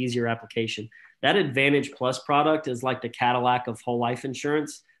it's just an easier application. That Advantage Plus product is like the Cadillac of whole life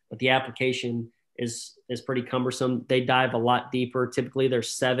insurance, but the application is pretty cumbersome. They dive a lot deeper. Typically, they're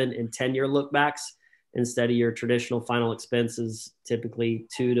 7 and 10 year look backs instead of your traditional final expenses, typically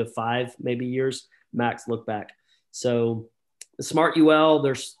 2 to 5 maybe years max look back. So the Smart UL,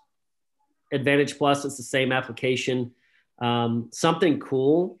 there's Advantage Plus. It's the same application. Something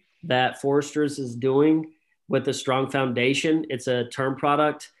cool that Foresters is doing with a strong foundation. It's a term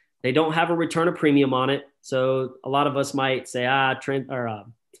product. They don't have a return of premium on it. So a lot of us might say,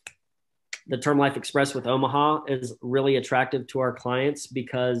 the Term Life Express with Omaha is really attractive to our clients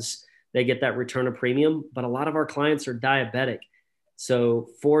because they get that return of premium. But a lot of our clients are diabetic. So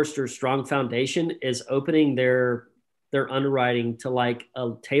Forrester's strong foundation is opening their underwriting to like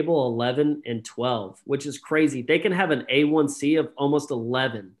a table 11 and 12, which is crazy. They can have an A1C of almost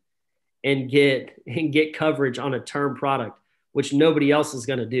 11 and get coverage on a term product, which nobody else is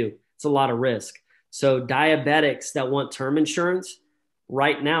going to do. It's a lot of risk. So diabetics that want term insurance,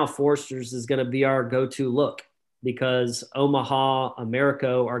 right now, Foresters is going to be our go-to look because Omaha,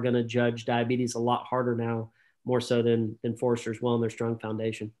 Americo are going to judge diabetes a lot harder now, more so than Foresters will in their strong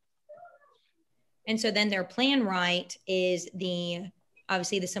foundation. And so then their plan right is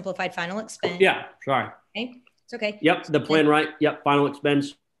obviously the simplified final expense. Yeah, sorry. Okay, it's okay. Yep, the plan right. Yep, final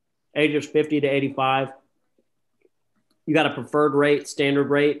expense, ages 50 to 85. You got a preferred rate, standard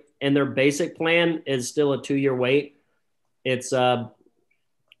rate, and their basic plan is still a 2-year wait. It's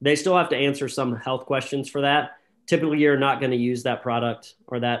they still have to answer some health questions for that. Typically, you're not going to use that product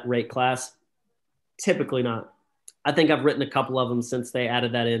or that rate class. Typically not. I think I've written a couple of them since they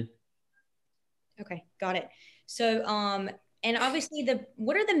added that in. Okay, got it. So, and obviously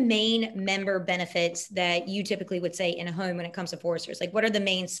what are the main member benefits that you typically would say in a home when it comes to Foresters? Like what are the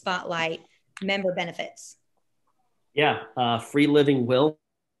main spotlight member benefits? Yeah, free living will.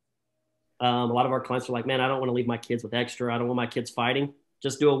 A lot of our clients are like, man, I don't want to leave my kids with extra. I don't want my kids fighting.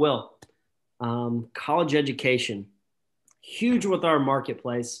 Just do a will. College education, huge with our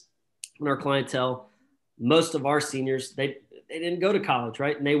marketplace and our clientele. Most of our seniors, they didn't go to college,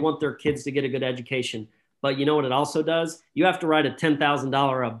 right? And they want their kids to get a good education. But you know what it also does? You have to write a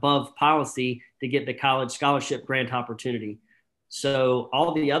 $10,000 above policy to get the college scholarship grant opportunity. So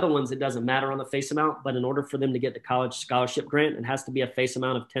all the other ones, it doesn't matter on the face amount, but in order for them to get the college scholarship grant, it has to be a face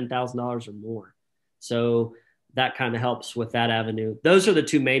amount of $10,000 or more. So that kind of helps with that avenue. Those are the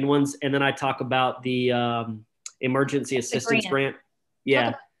two main ones. And then I talk about the emergency assistance grant.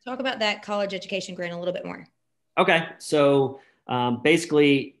 Yeah. Talk about that college education grant a little bit more. Okay. So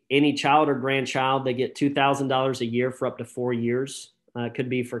basically any child or grandchild, they get $2,000 a year for up to 4 years. It could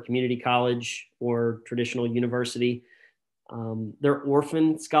be for community college or traditional university. Their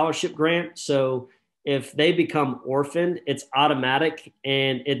orphan scholarship grant. So if they become orphaned, it's automatic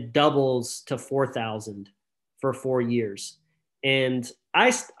and it doubles to $4,000 for 4 years. And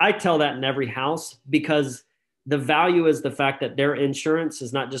I tell that in every house because the value is the fact that their insurance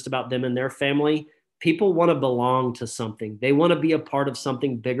is not just about them and their family. People want to belong to something. They want to be a part of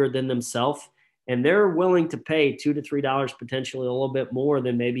something bigger than themselves. And they're willing to pay $2 to $3, potentially a little bit more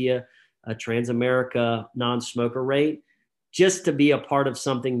than maybe a Transamerica non-smoker rate, just to be a part of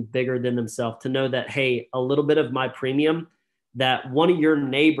something bigger than themselves, to know that, hey, a little bit of my premium, that one of your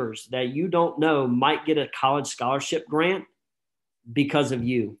neighbors that you don't know might get a college scholarship grant, because of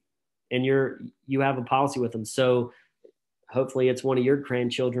you, and you have a policy with them. So hopefully it's one of your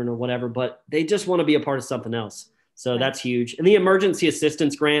grandchildren or whatever, but they just want to be a part of something else. So that's huge. And the emergency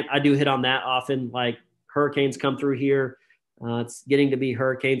assistance grant, I do hit on that often. Like hurricanes come through here. It's getting to be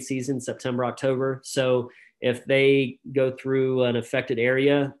hurricane season, September, October. So if they go through an affected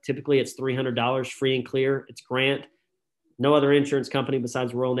area, typically it's $300 free and clear. It's grant. No other insurance company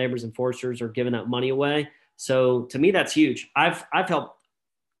besides Royal Neighbors and Foresters are giving that money away. So to me, that's huge. I've helped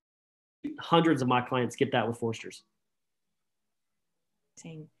hundreds of my clients get that with Foresters.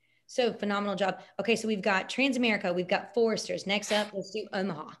 So phenomenal job. Okay, so we've got Transamerica, we've got Foresters. Next up, let's do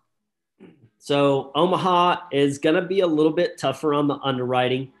Omaha. So Omaha is going to be a little bit tougher on the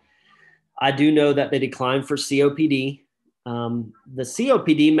underwriting. I do know that they decline for COPD. The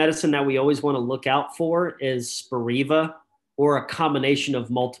COPD medicine that we always want to look out for is Spiriva or a combination of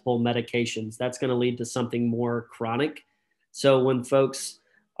multiple medications. That's going to lead to something more chronic. So when folks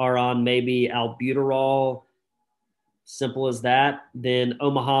are on maybe albuterol, simple as that, then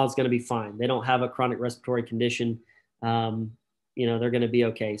Omaha is going to be fine. They don't have a chronic respiratory condition. They're going to be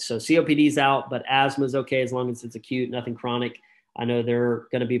okay. So COPD is out, but asthma is okay as long as it's acute, nothing chronic. I know they're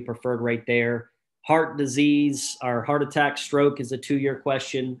going to be preferred right there. Heart disease or heart attack, stroke is a 2-year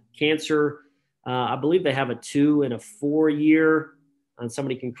question. Cancer, I believe they have a 2 and a 4 year. And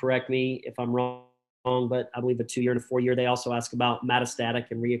somebody can correct me if I'm wrong, but I believe a 2 year and a 4 year. They also ask about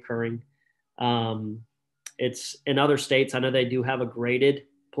metastatic and reoccurring. It's in other states. I know they do have a graded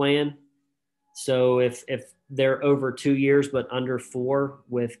plan. So if they're over 2 years, but under 4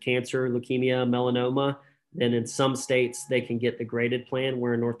 with cancer, leukemia, melanoma, then in some states they can get the graded plan,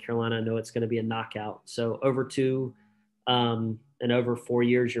 where in North Carolina, I know it's going to be a knockout. So over 2 and over 4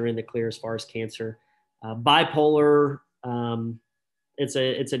 years, you're in the clear as far as cancer. Bipolar, it's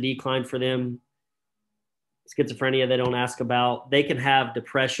a decline for them. Schizophrenia, they don't ask about. They can have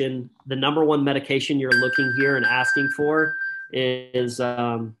depression. The number one medication you're looking here and asking for is, is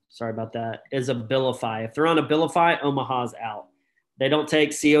Abilify. If they're on Abilify, Omaha's out. They don't take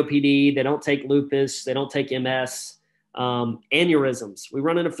COPD. They don't take lupus. They don't take MS. Aneurysms. We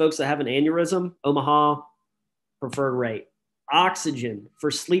run into folks that have an aneurysm. Omaha, preferred rate. Oxygen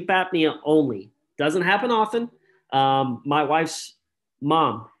for sleep apnea only. Doesn't happen often. My wife's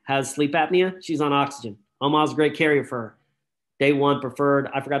mom has sleep apnea. She's on oxygen. Omaha's a great carrier for her. Day one preferred.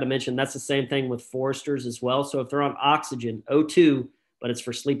 I forgot to mention that's the same thing with Foresters as well. So if they're on oxygen, O2, but it's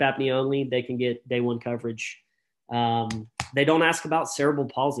for sleep apnea only, they can get day one coverage. They don't ask about cerebral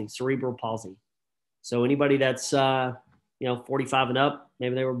palsy. So anybody that's 45 and up,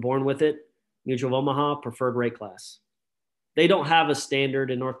 maybe they were born with it. Mutual of Omaha, preferred rate class. They don't have a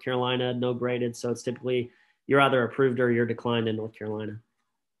standard in North Carolina, no graded. So it's typically you're either approved or you're declined in North Carolina.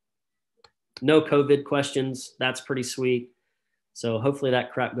 No COVID questions. That's pretty sweet. So hopefully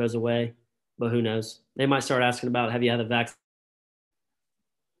that crap goes away, but who knows? They might start asking about, have you had the vaccine?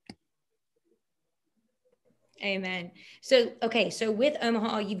 Amen. So with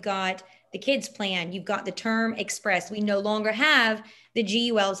Omaha, you've got the kids plan, you've got the Term Express. We no longer have the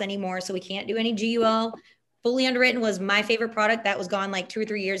GULs anymore, so we can't do any GUL. Fully Underwritten was my favorite product. That was gone like 2 or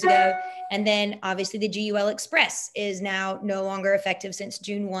 3 years ago. And then obviously the GUL Express is now no longer effective since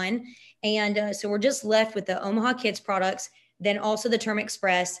June 1. And so we're just left with the Omaha Kids products, then also the Term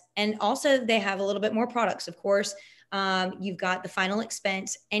Express. And also they have a little bit more products, of course. You've got the Final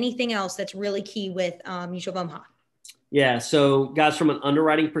Expense. Anything else that's really key with Mutual of Omaha? Yeah. So guys, from an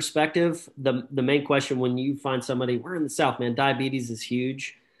underwriting perspective, the main question when you find somebody, we're in the South, man, diabetes is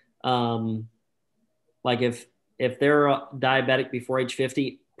huge. Like if they're diabetic before age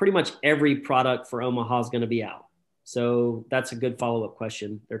 50, pretty much every product for Omaha is going to be out. So that's a good follow-up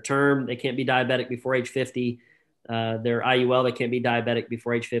question. Their term, they can't be diabetic before age 50. Their IUL, they can't be diabetic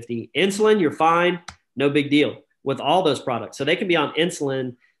before age 50. Insulin, you're fine. No big deal with all those products. So they can be on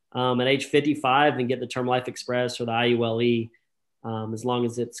insulin at age 55 and get the Term Life Express or the IULE. As long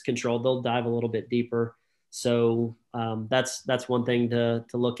as it's controlled, they'll dive a little bit deeper. So that's one thing to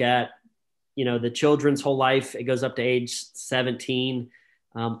look at. The children's whole life, it goes up to age 17.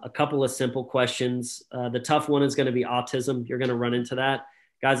 A couple of simple questions. The tough one is going to be autism. You're going to run into that.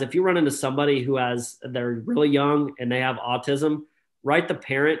 Guys, if you run into somebody they're really young and they have autism, write the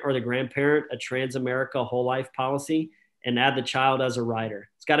parent or the grandparent a Transamerica whole life policy and add the child as a rider.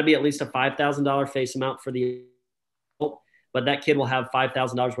 It's got to be at least a $5,000 face amount for the adult, but that kid will have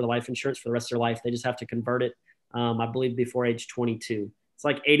 $5,000 worth of life insurance for the rest of their life. They just have to convert it, I believe, before age 22. It's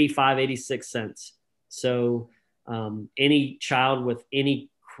like 85, 86 cents. So any child with any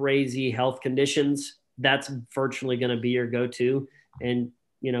crazy health conditions, that's virtually going to be your go-to. And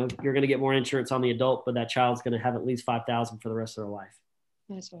you know, you're going to get more insurance on the adult, but that child's going to have at least 5,000 for the rest of their life.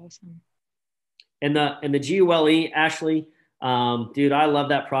 That's awesome. And the GULE, Ashley, dude, I love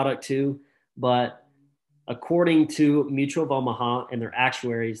that product too. But according to Mutual of Omaha and their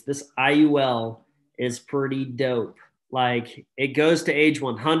actuaries, this IUL is pretty dope. Like, it goes to age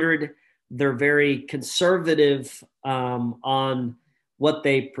 100. They're very conservative on what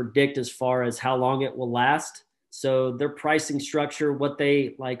they predict as far as how long it will last. So their pricing structure, what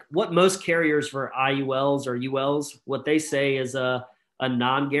most carriers for IULs or ULs, what they say is a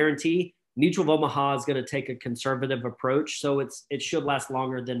non-guarantee. Mutual of Omaha is going to take a conservative approach. So it should last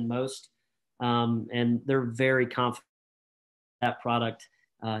longer than most. And they're very confident that product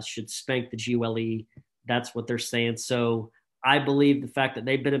should spank the GULE. That's what they're saying. So I believe the fact that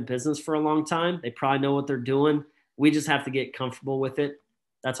they've been in business for a long time, they probably know what they're doing. We just have to get comfortable with it.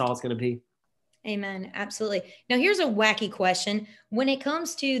 That's all it's going to be. Amen. Absolutely. Now, here's a wacky question. When it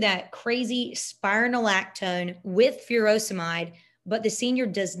comes to that crazy spironolactone with furosemide, but the senior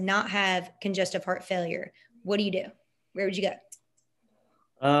does not have congestive heart failure, what do you do? Where would you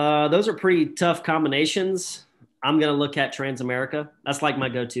go? Those are pretty tough combinations. I'm going to look at Transamerica. That's like my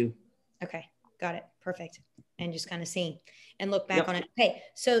go-to. Okay. Got it. Perfect. And just kind of see and look back on it. Okay.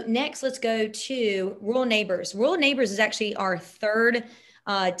 So next, let's go to Rural Neighbors. Rural Neighbors is actually our third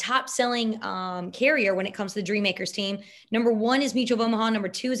top selling carrier when it comes to the Dreammakers team. Number 1 is Mutual of Omaha. Number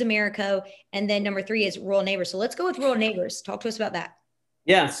 2 is Americo. And then number 3 is Rural Neighbors. So let's go with Rural Neighbors. Talk to us about that.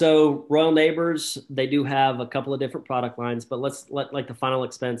 Yeah. So Rural Neighbors, they do have a couple of different product lines, but let's let like the final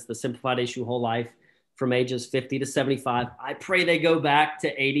expense, the simplified issue whole life from ages 50 to 75. I pray they go back to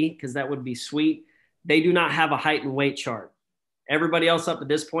 80 because that would be sweet. They do not have a height and weight chart. Everybody else up to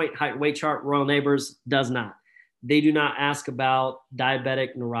this point, height and weight chart, Rural Neighbors does not. They do not ask about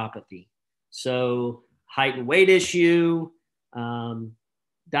diabetic neuropathy. So height and weight issue,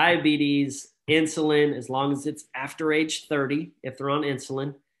 diabetes, insulin, as long as it's after age 30, if they're on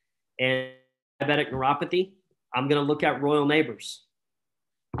insulin, and diabetic neuropathy, I'm going to look at Royal Neighbors.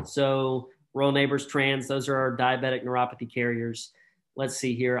 So Royal Neighbors Trans, those are our diabetic neuropathy carriers. Let's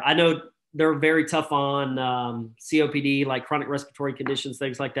see here. I know they're very tough on COPD, like chronic respiratory conditions,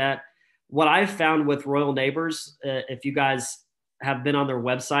 things like that. What I've found with Royal Neighbors, if you guys have been on their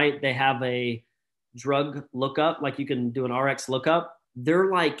website, they have a drug lookup, like you can do an RX lookup. They're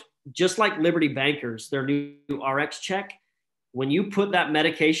like, just like Liberty Bankers, their new RX check. When you put that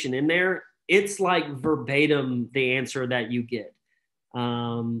medication in there, it's like verbatim the answer that you get.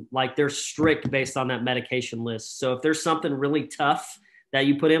 Like they're strict based on that medication list. So if there's something really tough that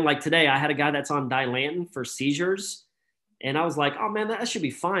you put in, like today, I had a guy that's on Dilantin for seizures. And I was like, oh man, that should be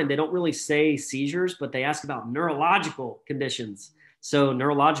fine. They don't really say seizures, but they ask about neurological conditions. So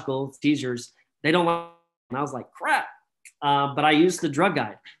neurological seizures, they don't like, and I was like, crap. But I used the drug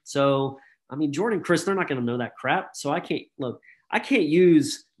guide. So, I mean, Jordan and Chris, they're not going to know that crap. So I can't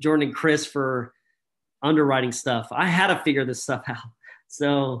use Jordan and Chris for underwriting stuff. I had to figure this stuff out.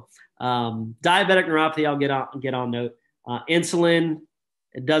 So diabetic neuropathy, I'll get on note. Insulin,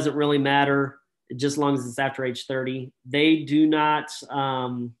 it doesn't really matter. Just as long as it's after age 30. They do not,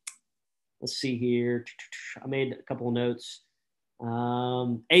 let's see here. I made a couple of notes.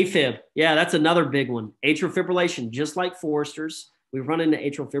 AFib. Yeah, that's another big one. Atrial fibrillation, just like Foresters. We run into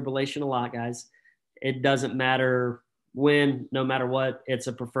atrial fibrillation a lot, guys. It doesn't matter when, no matter what, it's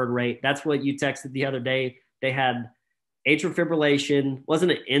a preferred rate. That's what you texted the other day. They had atrial fibrillation,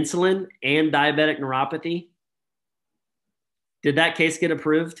 wasn't it insulin and diabetic neuropathy? Did that case get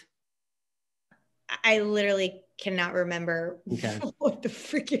approved? I literally cannot remember. Okay. What the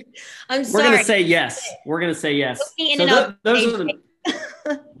freaking? I'm sorry. We're going to say yes. We're going to say yes. So those are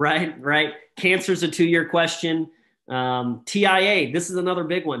the, right. Cancer's a 2-year question. TIA, this is another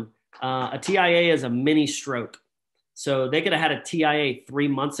big one. A TIA is a mini stroke. So they could have had a TIA 3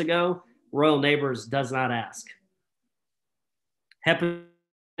 months ago. Royal Neighbors does not ask.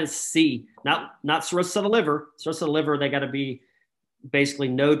 Hepatitis C, not cirrhosis of the liver. Cirrhosis of the liver, they got to be basically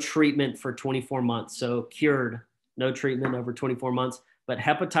no treatment for 24 months. So cured, no treatment over 24 months. But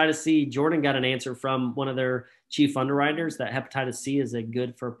hepatitis C, Jordan got an answer from one of their chief underwriters that hepatitis C is a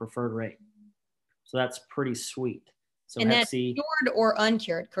good for preferred rate. So that's pretty sweet. So and that's cured or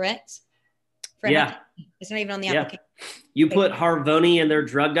uncured, correct? Yeah. It's not even on the application. You put Harvoni in their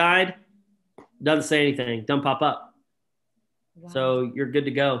drug guide, doesn't say anything, doesn't pop up. Wow. So you're good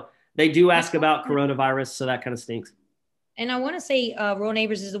to go. They do ask about coronavirus, so that kind of stinks. And I want to say Rural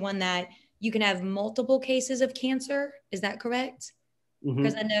Neighbors is the one that you can have multiple cases of cancer. Is that correct?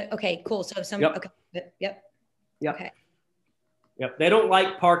 Because I know, okay, cool. So if some, okay, yep. Okay. Yep. They don't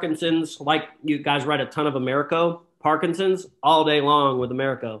like Parkinson's, like you guys write a ton of Americo. Parkinson's all day long with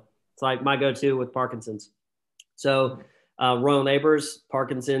Americo. It's like my go-to with Parkinson's. So Royal Neighbors,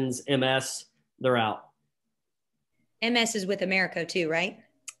 Parkinson's, MS, they're out. MS is with Americo too, right?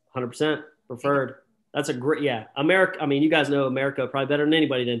 100% preferred. That's a great, yeah. America, I mean, you guys know Americo probably better than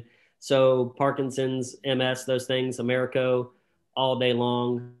anybody did. So Parkinson's, MS, those things, Americo all day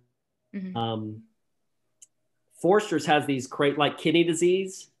long. Forster's has these like kidney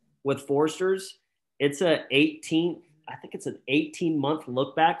disease with Forster's. It's I think it's an 18-month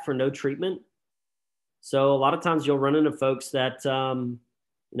look back for no treatment. So a lot of times you'll run into folks that,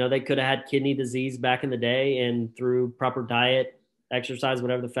 they could have had kidney disease back in the day, and through proper diet, exercise,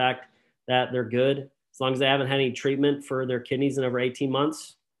 whatever the fact, that they're good. As long as they haven't had any treatment for their kidneys in over 18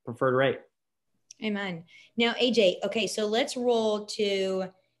 months, preferred rate. Amen. Now, AJ, okay, so let's roll to,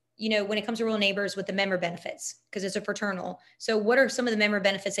 when it comes to Royal Neighbors with the member benefits, because it's a fraternal. So what are some of the member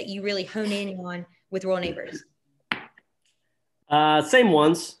benefits that you really hone in on with Royal Neighbors? Same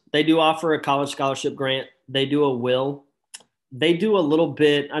ones. They do offer a college scholarship grant. They do a will. They do a little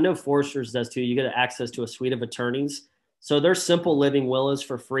bit. I know Forster's does too. You get access to a suite of attorneys. So their simple living will is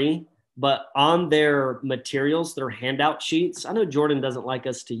for free, but on their materials, their handout sheets. I know Jordan doesn't like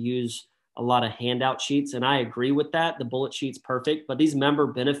us to use a lot of handout sheets, and I agree with that. The bullet sheet's perfect, but these member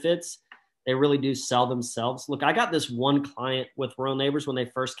benefits, they really do sell themselves. Look, I got this one client with Royal Neighbors when they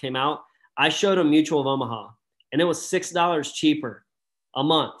first came out. I showed them Mutual of Omaha, and it was $6 cheaper a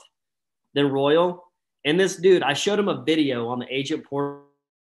month than Royal. And this dude, I showed him a video on the agent portal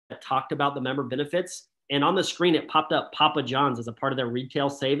that talked about the member benefits. And on the screen, it popped up Papa John's as a part of their retail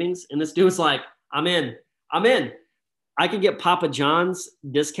savings. And this dude was like, I'm in. I could get Papa John's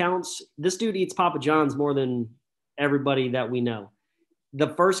discounts. This dude eats Papa John's more than everybody that we know. The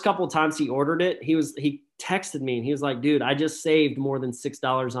first couple of times he ordered it, he texted me and he was like, dude, I just saved more than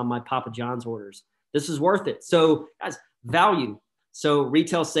 $6 on my Papa John's orders. This is worth it. So guys, value. So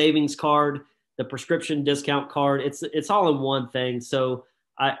retail savings card, the prescription discount card, it's all in one thing. So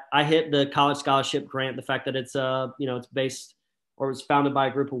I hit the college scholarship grant, the fact that it's it's based or was founded by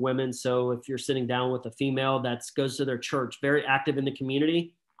a group of women. So if you're sitting down with a female that goes to their church, very active in the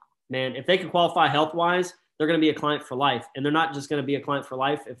community, man, if they can qualify health-wise, they're going to be a client for life. And they're not just going to be a client for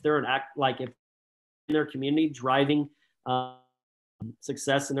life. If they're if in their community driving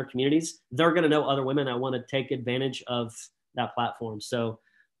success in their communities, they're going to know other women that want to take advantage of that platform. So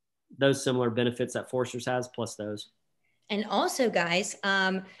those similar benefits that Forster's has, plus those. And also, guys,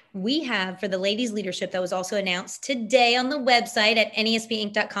 we have for the ladies leadership that was also announced today on the website at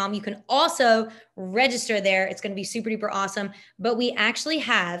NASBinc.com. You can also register there. It's going to be super duper awesome. But we actually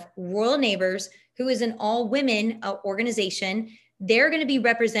have Royal Neighbors, who is an all women organization. They're going to be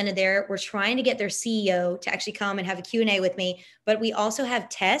represented there. We're trying to get their CEO to actually come and have a Q&A with me. But we also have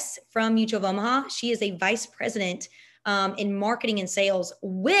Tess from Mutual of Omaha. She is a vice president in marketing and sales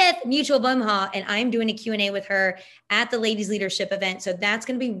with Mutual of Omaha. And I'm doing a Q&A with her at the ladies leadership event. So that's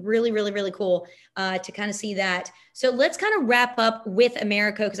going to be really, really, really cool to kind of see that. So let's kind of wrap up with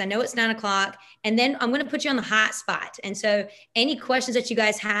Americo, because I know it's 9 o'clock, and then I'm going to put you on the hot spot. And so any questions that you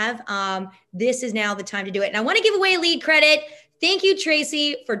guys have, this is now the time to do it. And I want to give away a lead credit. Thank you,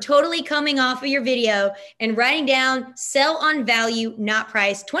 Tracy, for totally coming off of your video and writing down sell on value, not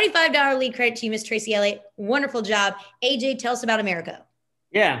price. $25 lead credit to you, Miss Tracy Elliott. Wonderful job. AJ, tell us about Americo.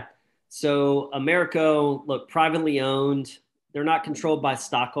 Yeah. So Americo, look, privately owned. They're not controlled by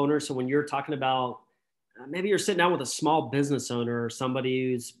stock owners. So when you're talking about maybe you're sitting down with a small business owner or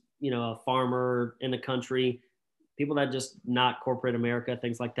somebody who's, a farmer in the country, people that just not corporate America,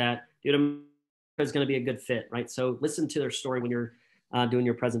 things like that, dude, is going to be a good fit, right? So listen to their story when you're doing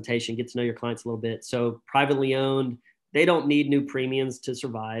your presentation, get to know your clients a little bit. So privately owned, they don't need new premiums to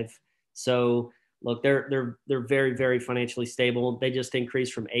survive. So look, they're very, very financially stable. They just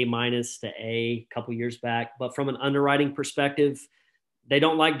increased from A- to A couple years back. But from an underwriting perspective, they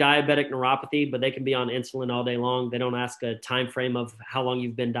don't like diabetic neuropathy, but they can be on insulin all day long. They don't ask a time frame of how long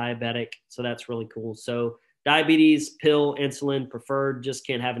you've been diabetic. So that's really cool. So diabetes, pill, insulin preferred, just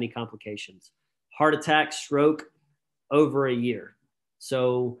can't have any complications. Heart attack, stroke, over a year.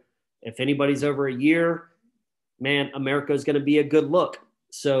 So if anybody's over a year, man, America is going to be a good look.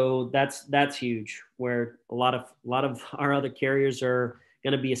 So that's huge. Where a lot of our other carriers are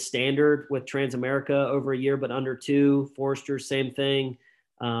going to be a standard with Transamerica over a year, but under 2. Forester, same thing.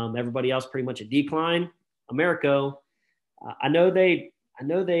 Everybody else pretty much a decline. Americo, I know they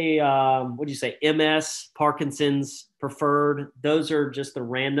what'd you say, MS, Parkinson's, preferred. Those are just the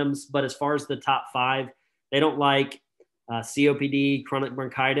randoms. But as far as the top 5, they don't like COPD, chronic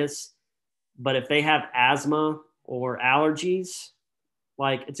bronchitis. But if they have asthma or allergies,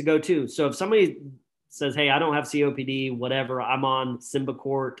 like it's a go-to. So if somebody says, hey, I don't have COPD, whatever, I'm on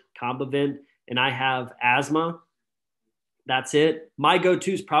Symbicort, Combivent, and I have asthma, that's it. My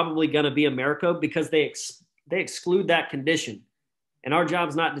go-to is probably going to be Americo because they exclude that condition. And our job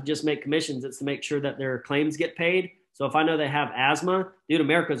is not to just make commissions. It's to make sure that their claims get paid. So if I know they have asthma, dude,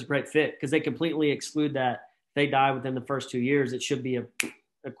 Americo is a great fit because they completely exclude that. If they die within the first 2 years, it should be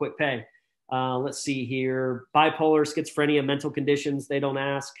a quick pay. Let's see here. Bipolar, schizophrenia, mental conditions, they don't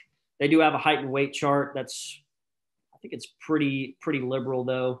ask. They do have a height and weight chart. I think it's pretty liberal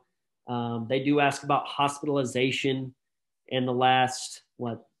though. They do ask about hospitalization in the last,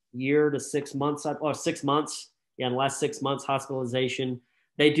 year to 6 months? 6 months. Yeah, in the last 6 months, hospitalization.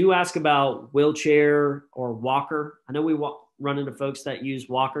 They do ask about wheelchair or walker. I know we run into folks that use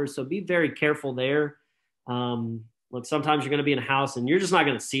walkers, so be very careful there. Look, sometimes you're going to be in a house and you're just not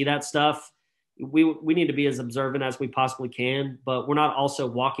going to see that stuff. We need to be as observant as we possibly can, but we're not also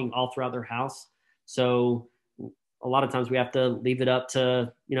walking all throughout their house. So a lot of times we have to leave it up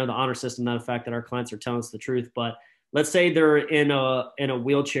to, the honor system, not the fact that our clients are telling us the truth. But let's say they're in a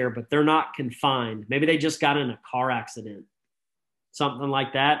wheelchair, but they're not confined. Maybe they just got in a car accident, something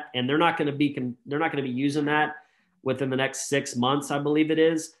like that, and they're not going to be using that within the next 6 months, I believe it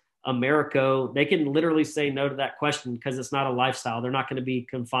is. Americo, they can literally say no to that question because it's not a lifestyle. They're not going to be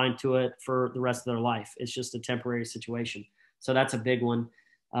confined to it for the rest of their life. It's just a temporary situation. So that's a big one.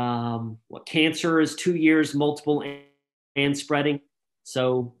 Cancer is 2 years, multiple and spreading.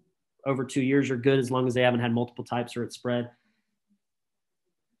 So over 2 years are good as long as they haven't had multiple types or it's spread.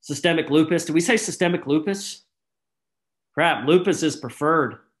 Systemic lupus. Did we say systemic lupus? Crap, lupus is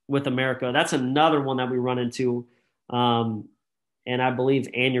preferred with America. That's another one that we run into. And I believe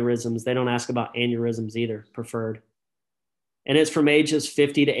aneurysms. They don't ask about aneurysms either, preferred. And it's from ages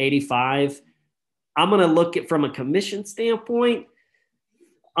 50 to 85. I'm going to look at from a commission standpoint.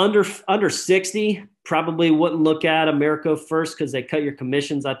 Under 60, probably wouldn't look at Americo first because they cut your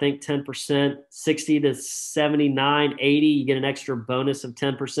commissions, I think, 10%. 60 to 79, 80, you get an extra bonus of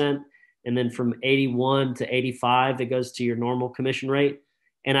 10%. And then from 81 to 85, it goes to your normal commission rate.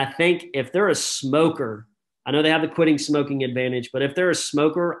 And I think if they're a smoker, I know they have the quitting smoking advantage, but if they're a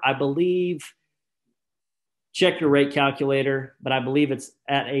smoker, I believe, check your rate calculator, but I believe it's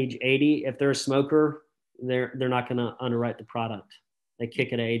at age 80. If they're a smoker, they're not going to underwrite the product. They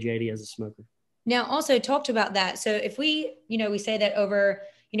kick it at age 80 as a smoker. Now, also talked about that. So if we say that over,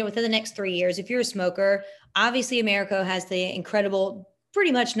 within the next 3 years, if you're a smoker, obviously Americo has the incredible,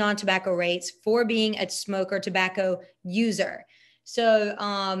 pretty much non-tobacco rates for being a smoker tobacco user.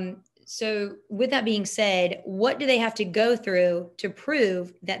 So, so with that being said, what do they have to go through to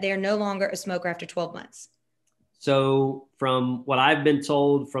prove that they are no longer a smoker after 12 months? So from what I've been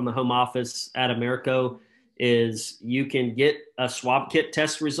told from the home office at Americo is you can get a swab kit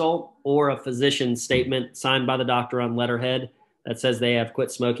test result or a physician statement signed by the doctor on letterhead that says they have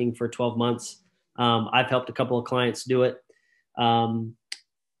quit smoking for 12 months. I've helped a couple of clients do it. When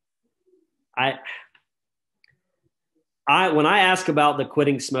I ask about the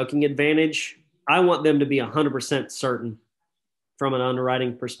quitting smoking advantage, I want them to be 100% certain from an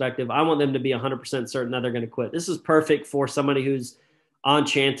underwriting perspective. I want them to be 100% certain that they're going to quit. This is perfect for somebody who's on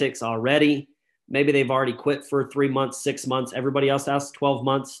Chantix already. Maybe they've already quit for 3 months, 6 months. Everybody else asks 12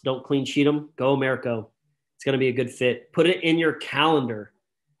 months. Don't clean sheet them. Go Americo. It's going to be a good fit. Put it in your calendar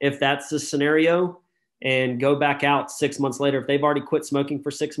if that's the scenario and go back out 6 months later. If they've already quit smoking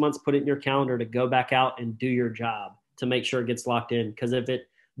for 6 months, put it in your calendar to go back out and do your job to make sure it gets locked in. Because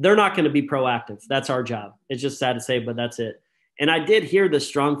they're not going to be proactive. That's our job. It's just sad to say, but that's it. And I did hear the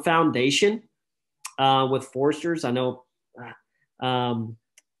strong foundation with Foresters. I know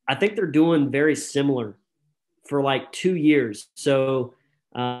I think they're doing very similar for like 2 years. So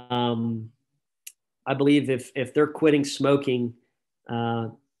I believe if they're quitting smoking,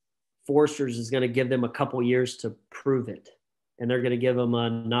 Foresters is going to give them a couple years to prove it. And they're going to give them a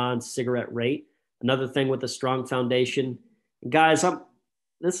non-cigarette rate. Another thing with a strong foundation, guys,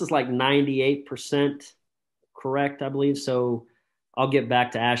 this is like 98% correct, I believe. So I'll get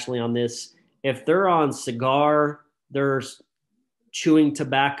back to Ashley on this. If they're on cigar, there's chewing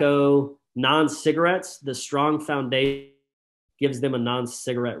tobacco, non-cigarettes, the strong foundation gives them a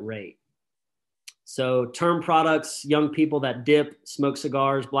non-cigarette rate. So term products, young people that dip, smoke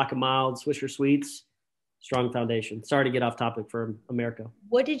cigars, Black and Mild, Swisher Sweets, strong foundation. Sorry to get off topic for America.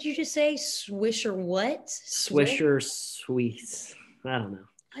 What did you just say? Swisher what? Swisher Sweets. I don't know.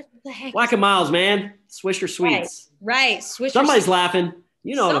 What the heck? Black and Milds, man. Swisher Sweets. Right. Swisher. Somebody's laughing.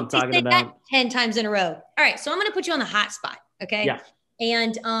 You know what I'm talking about. 10 times in a row. All right. So I'm going to put you on the hot spot. Okay. Yeah.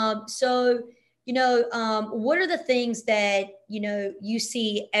 And so What are the things that, you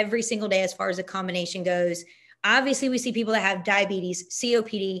see every single day as far as a combination goes? Obviously, we see people that have diabetes,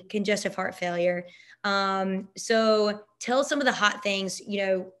 COPD, congestive heart failure. So tell some of the hot things,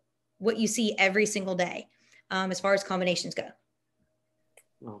 what you see every single day as far as combinations go.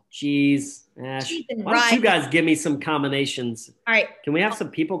 Oh, geez, Ash. Cheese and Why don't rye. you guys give me some combinations? All right. Can we have some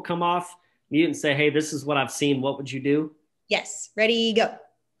people come off mute and say, hey, this is what I've seen. What would you do? Yes. Ready, go.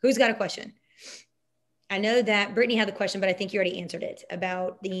 Who's got a question? I know that Brittany had the question, but I think you already answered it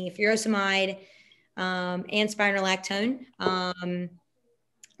about the furosemide and spironolactone,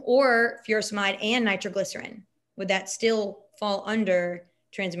 or furosemide and nitroglycerin. Would that still fall under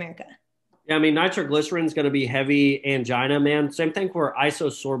Transamerica? Yeah, I mean, nitroglycerin is going to be heavy angina, man. Same thing for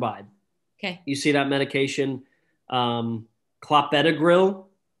isosorbide. Okay. You see that medication. Clopidogrel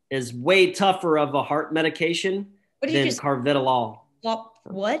is way tougher of a heart medication than carvedilol.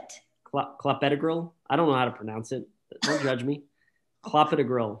 What? Clopidogrel? I don't know how to pronounce it. Don't judge me.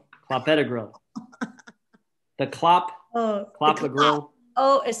 Clopidogrel. The clopidogrel.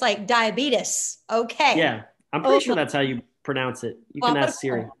 Oh, it's like diabetes. Okay. Yeah, I'm pretty sure that's how you pronounce it. You can ask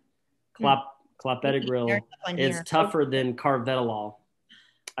Siri. Clopidogrel is tougher than carvedilol.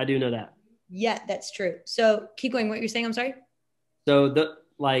 I do know that. Yeah, that's true. So keep going. What you're saying? I'm sorry. So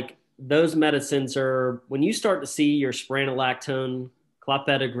those medicines are, when you start to see your spironolactone,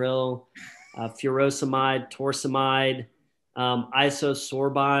 clopidogrel, furosemide, torsemide,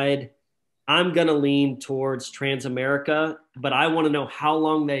 isosorbide, I'm going to lean towards Transamerica, but I want to know how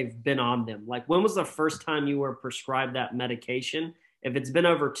long they've been on them. Like, when was the first time you were prescribed that medication? If it's been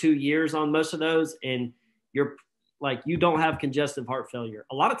over 2 years on most of those and you're like, you don't have congestive heart failure,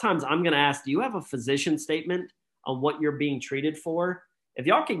 a lot of times I'm going to ask, do you have a physician statement on what you're being treated for? If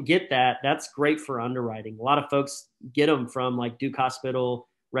y'all can get that, that's great for underwriting. A lot of folks get them from like Duke Hospital,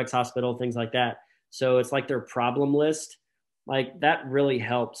 Rex Hospital, things like that. So it's like their problem list. Like, that really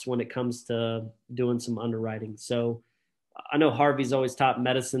helps when it comes to doing some underwriting. So I know Harvey's always taught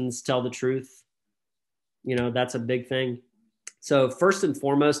medicines tell the truth. That's a big thing. So first and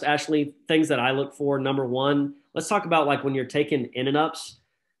foremost, Ashley, things that I look for, number one, let's talk about like when you're taking in and ups.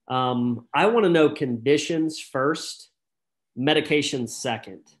 I want to know conditions first, medications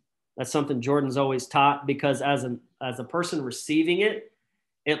second. That's something Jordan's always taught, because as a person receiving it,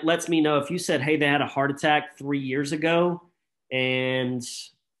 it lets me know if you said, hey, they had a heart attack 3 years ago and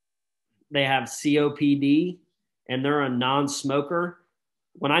they have COPD and they're a non-smoker.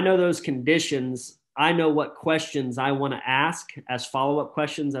 When I know those conditions, I know what questions I want to ask as follow-up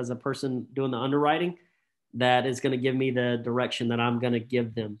questions as a person doing the underwriting that is going to give me the direction that I'm going to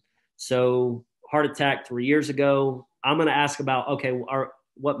give them. So heart attack 3 years ago, I'm going to ask about, okay,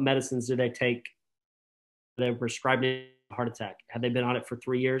 what medicines do they take? They're prescribed a heart attack. Have they been on it for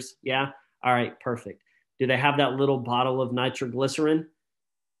 3 years? Yeah. All right, perfect. Do they have that little bottle of nitroglycerin?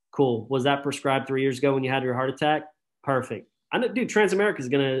 Cool. Was that prescribed 3 years ago when you had your heart attack? Perfect. I know, dude, Transamerica is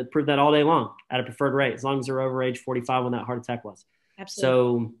going to prove that all day long at a preferred rate, as long as they're over age 45 when that heart attack was.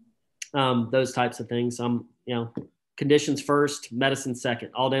 Absolutely. So those types of things. Conditions first, medicine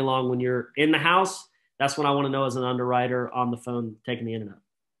second, all day long. When you're in the house, that's what I want to know as an underwriter on the phone, taking the in and out.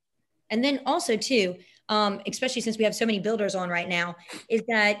 And then also too, especially since we have so many builders on right now, is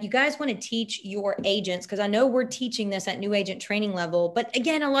that you guys want to teach your agents, because I know we're teaching this at new agent training level, but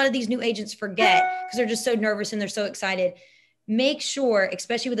again, a lot of these new agents forget because they're just so nervous and they're so excited. Make sure,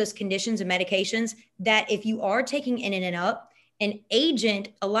 especially with those conditions and medications, that if you are taking in and up, an agent,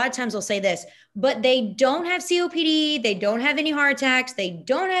 a lot of times will say this, but they don't have COPD, they don't have any heart attacks, they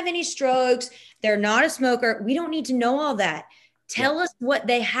don't have any strokes, they're not a smoker. We don't need to know all that. Tell us what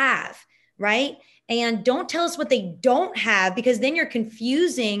they have, right? And don't tell us what they don't have, because then you're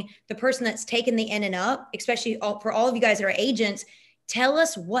confusing the person that's taken the in and up, especially for all of you guys that are agents. Tell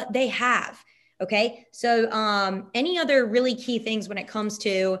us what they have. Okay. So any other really key things when it comes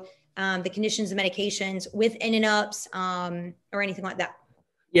to the conditions and medications with in and ups or anything like that?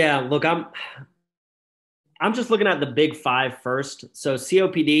 Yeah, look, I'm just looking at the big five first. So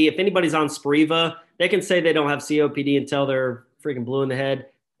COPD, if anybody's on Spiriva, they can say they don't have COPD until they're freaking blue in the head.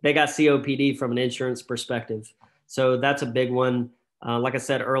 They got COPD from an insurance perspective. So that's a big one. Like I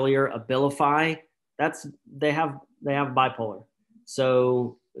said earlier, Abilify, they have bipolar.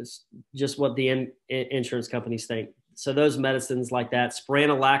 So it's just what the insurance companies think. So those medicines like that,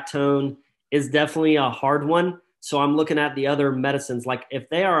 spironolactone is definitely a hard one. So I'm looking at the other medicines. Like if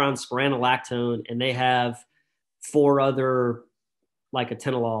they are on spironolactone and they have 4 other, like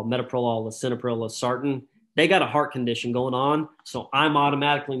atenolol, metoprolol, lisinopril, losartan, they got a heart condition going on. So I'm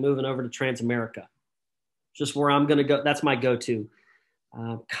automatically moving over to Transamerica. Just where I'm going to go. That's my go-to.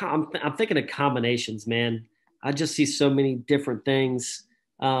 I'm thinking of combinations, man. I just see so many different things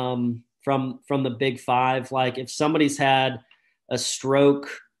from the big five. Like if somebody's had a stroke,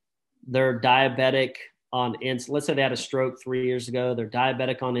 they're diabetic on insulin. Let's say they had a stroke 3 years ago. They're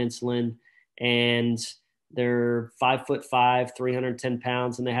diabetic on insulin, and they're 5'5", 310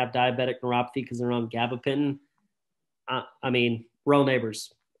 pounds, and they have diabetic neuropathy because they're on gabapentin. I mean, row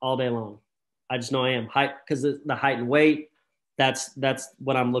neighbors all day long. I just know I am height because the height and weight. That's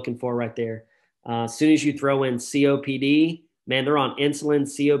what I'm looking for right there. As soon as you throw in COPD, man, they're on insulin,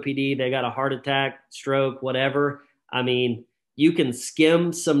 COPD. They got a heart attack, stroke, whatever. I mean, you can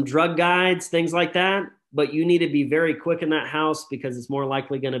skim some drug guides, things like that, but you need to be very quick in that house because it's more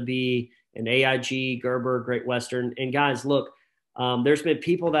likely going to be an AIG, Gerber, Great Western. And guys, look, there's been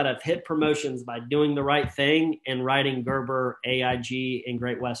people that have hit promotions by doing the right thing and writing Gerber, AIG, and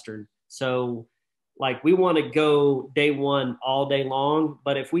Great Western. So, like, we want to go day one all day long,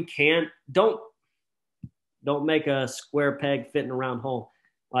 but if we can't, don't make a square peg fit in a round hole.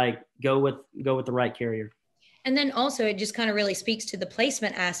 Like, go with the right carrier. And then also it just kind of really speaks to the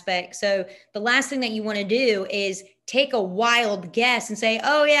placement aspect. So the last thing that you want to do is take a wild guess and say,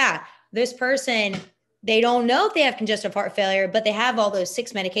 oh yeah, this person, they don't know if they have congestive heart failure, but they have all those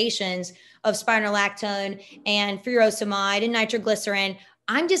 6 medications of spironolactone and furosemide and nitroglycerin.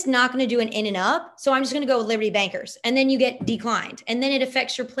 I'm just not going to do an in and up. So I'm just going to go with Liberty Bankers. And then you get declined. And then it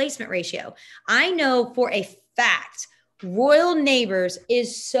affects your placement ratio. I know for a fact, Royal Neighbors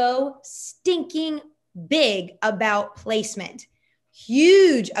is so stinking big about placement,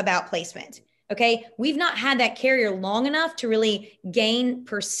 huge about placement. Okay. We've not had that carrier long enough to really gain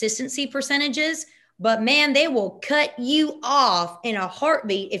persistency percentages, but man, they will cut you off in a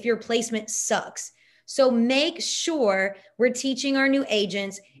heartbeat if your placement sucks. So make sure we're teaching our new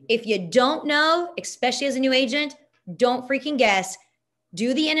agents. If you don't know, especially as a new agent, don't freaking guess.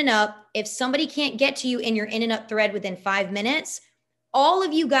 Do the in and up. If somebody can't get to you in your in and up thread within 5 minutes, all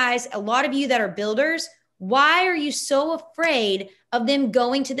of you guys, a lot of you that are builders, why are you so afraid of them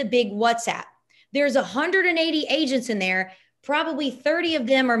going to the big WhatsApp? There's 180 agents in there. Probably 30 of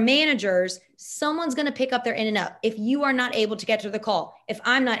them are managers. Someone's going to pick up their in and up. If you are not able to get to the call, if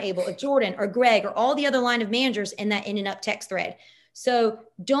I'm not able, if Jordan or Greg or all the other line of managers in that in and up text thread. So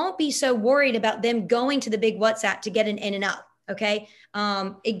don't be so worried about them going to the big WhatsApp to get an in and up. Okay.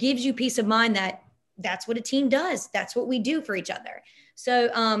 It gives you peace of mind that that's what a team does. That's what we do for each other.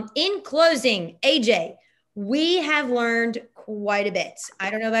 So in closing, AJ, we have learned quite a bit. I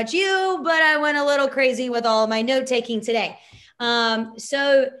don't know about you, but I went a little crazy with all my note taking today.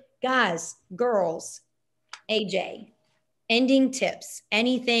 So guys, girls, AJ, ending tips,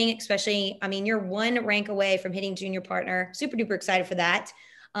 anything, especially, I mean, you're 1 rank away from hitting junior partner. Super duper excited for that.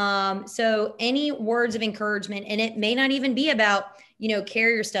 So any words of encouragement, and it may not even be about,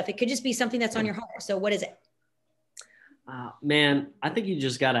 carrier stuff. It could just be something that's on your heart. So what is it? Man, I think you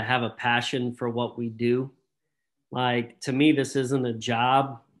just got to have a passion for what we do. Like, to me, this isn't a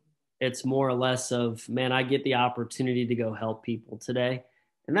job. It's more or less of, man, I get the opportunity to go help people today.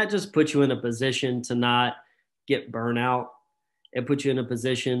 And that just puts you in a position to not get burnout. It puts you in a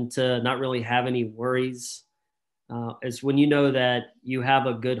position to not really have any worries. It's when you know that you have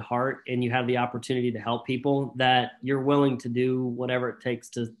a good heart and you have the opportunity to help people, that you're willing to do whatever it takes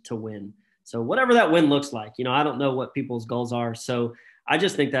to win. So whatever that win looks like, I don't know what people's goals are. So I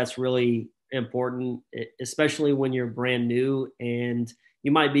just think that's really important, especially when you're brand new and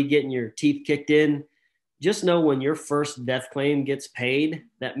you might be getting your teeth kicked in. Just know when your first death claim gets paid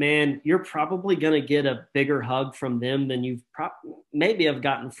that, man, you're probably going to get a bigger hug from them than you've maybe have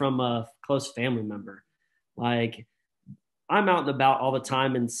gotten from a close family member. Like, I'm out and about all the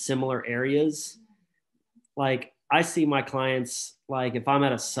time in similar areas. Like, I see my clients, like if I'm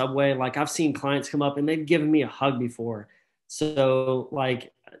at a Subway, like I've seen clients come up and they've given me a hug before. So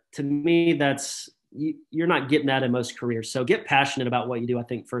like, to me, you're not getting that in most careers. So get passionate about what you do, I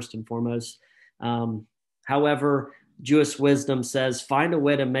think, first and foremost. However, Jewish wisdom says, find a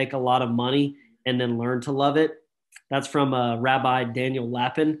way to make a lot of money and then learn to love it. That's from Rabbi Daniel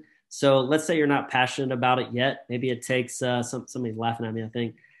Lapin. So let's say you're not passionate about it yet. Maybe it takes somebody's laughing at me, I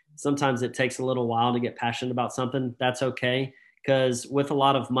think. Sometimes it takes a little while to get passionate about something. That's okay. Because with a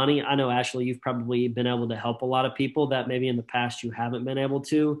lot of money, I know, Ashley, you've probably been able to help a lot of people that maybe in the past you haven't been able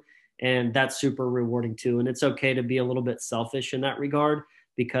to. And that's super rewarding too. And it's okay to be a little bit selfish in that regard,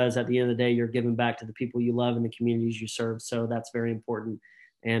 because at the end of the day, you're giving back to the people you love and the communities you serve. So that's very important.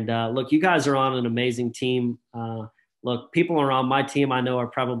 And look, you guys are on an amazing team. Look, people are on my team I know are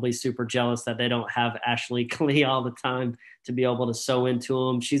probably super jealous that they don't have Ashley Klee all the time to be able to sew into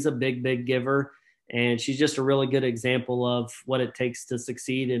them. She's a big, big giver. And she's just a really good example of what it takes to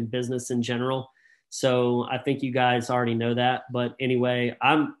succeed in business in general. So I think you guys already know that. But anyway,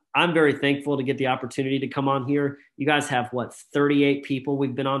 I'm very thankful to get the opportunity to come on here. You guys have what, 38 people?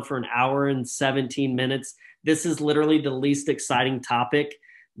 We've been on for an hour and 17 minutes. This is literally the least exciting topic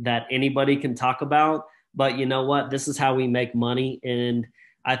that anybody can talk about. But you know what? This is how we make money. And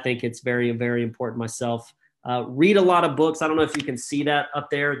I think it's very, very important myself. Read a lot of books. I don't know if you can see that up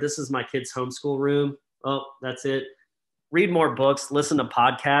there. This is my kids' homeschool room. Oh, that's it. Read more books, listen to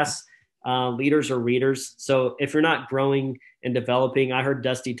podcasts. Leaders are readers. So if you're not growing and developing, I heard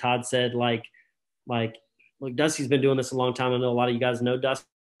Dusty Todd said like, look, Dusty's been doing this a long time. I know a lot of you guys know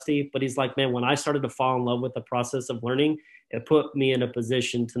Dusty, but he's like, man, when I started to fall in love with the process of learning, it put me in a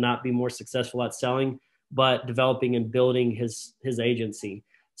position to not be more successful at selling, but developing and building his agency.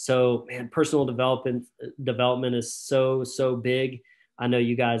 So, man, personal development is so big. I know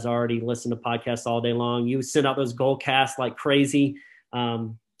you guys already listen to podcasts all day long. You send out those goal casts like crazy.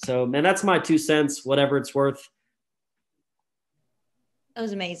 So, man, that's my 2 cents, whatever it's worth. That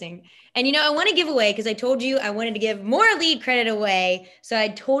was amazing. And, you know, I want to give away, because I told you I wanted to give more lead credit away. So I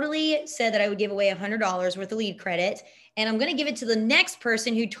totally said that I would give away $100 worth of lead credit. And I'm going to give it to the next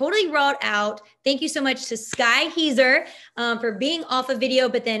person who totally wrought out. Thank you so much to Sky Heiser for being off a video,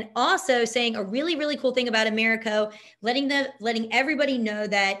 but then also saying a really, really cool thing about Americo, letting everybody know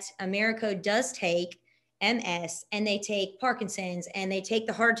that Americo does take MS, and they take Parkinson's, and they take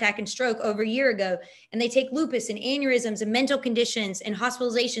the heart attack and stroke over a year ago, and they take lupus and aneurysms and mental conditions and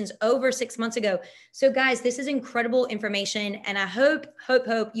hospitalizations over 6 months ago. So guys, this is incredible information. And I hope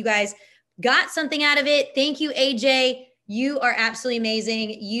you guys got something out of it. Thank you, AJ. You are absolutely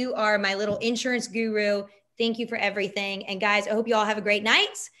amazing. You are my little insurance guru. Thank you for everything. And guys, I hope you all have a great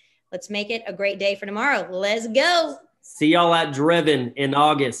night. Let's make it a great day for tomorrow. Let's go. See y'all at Driven in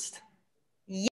August.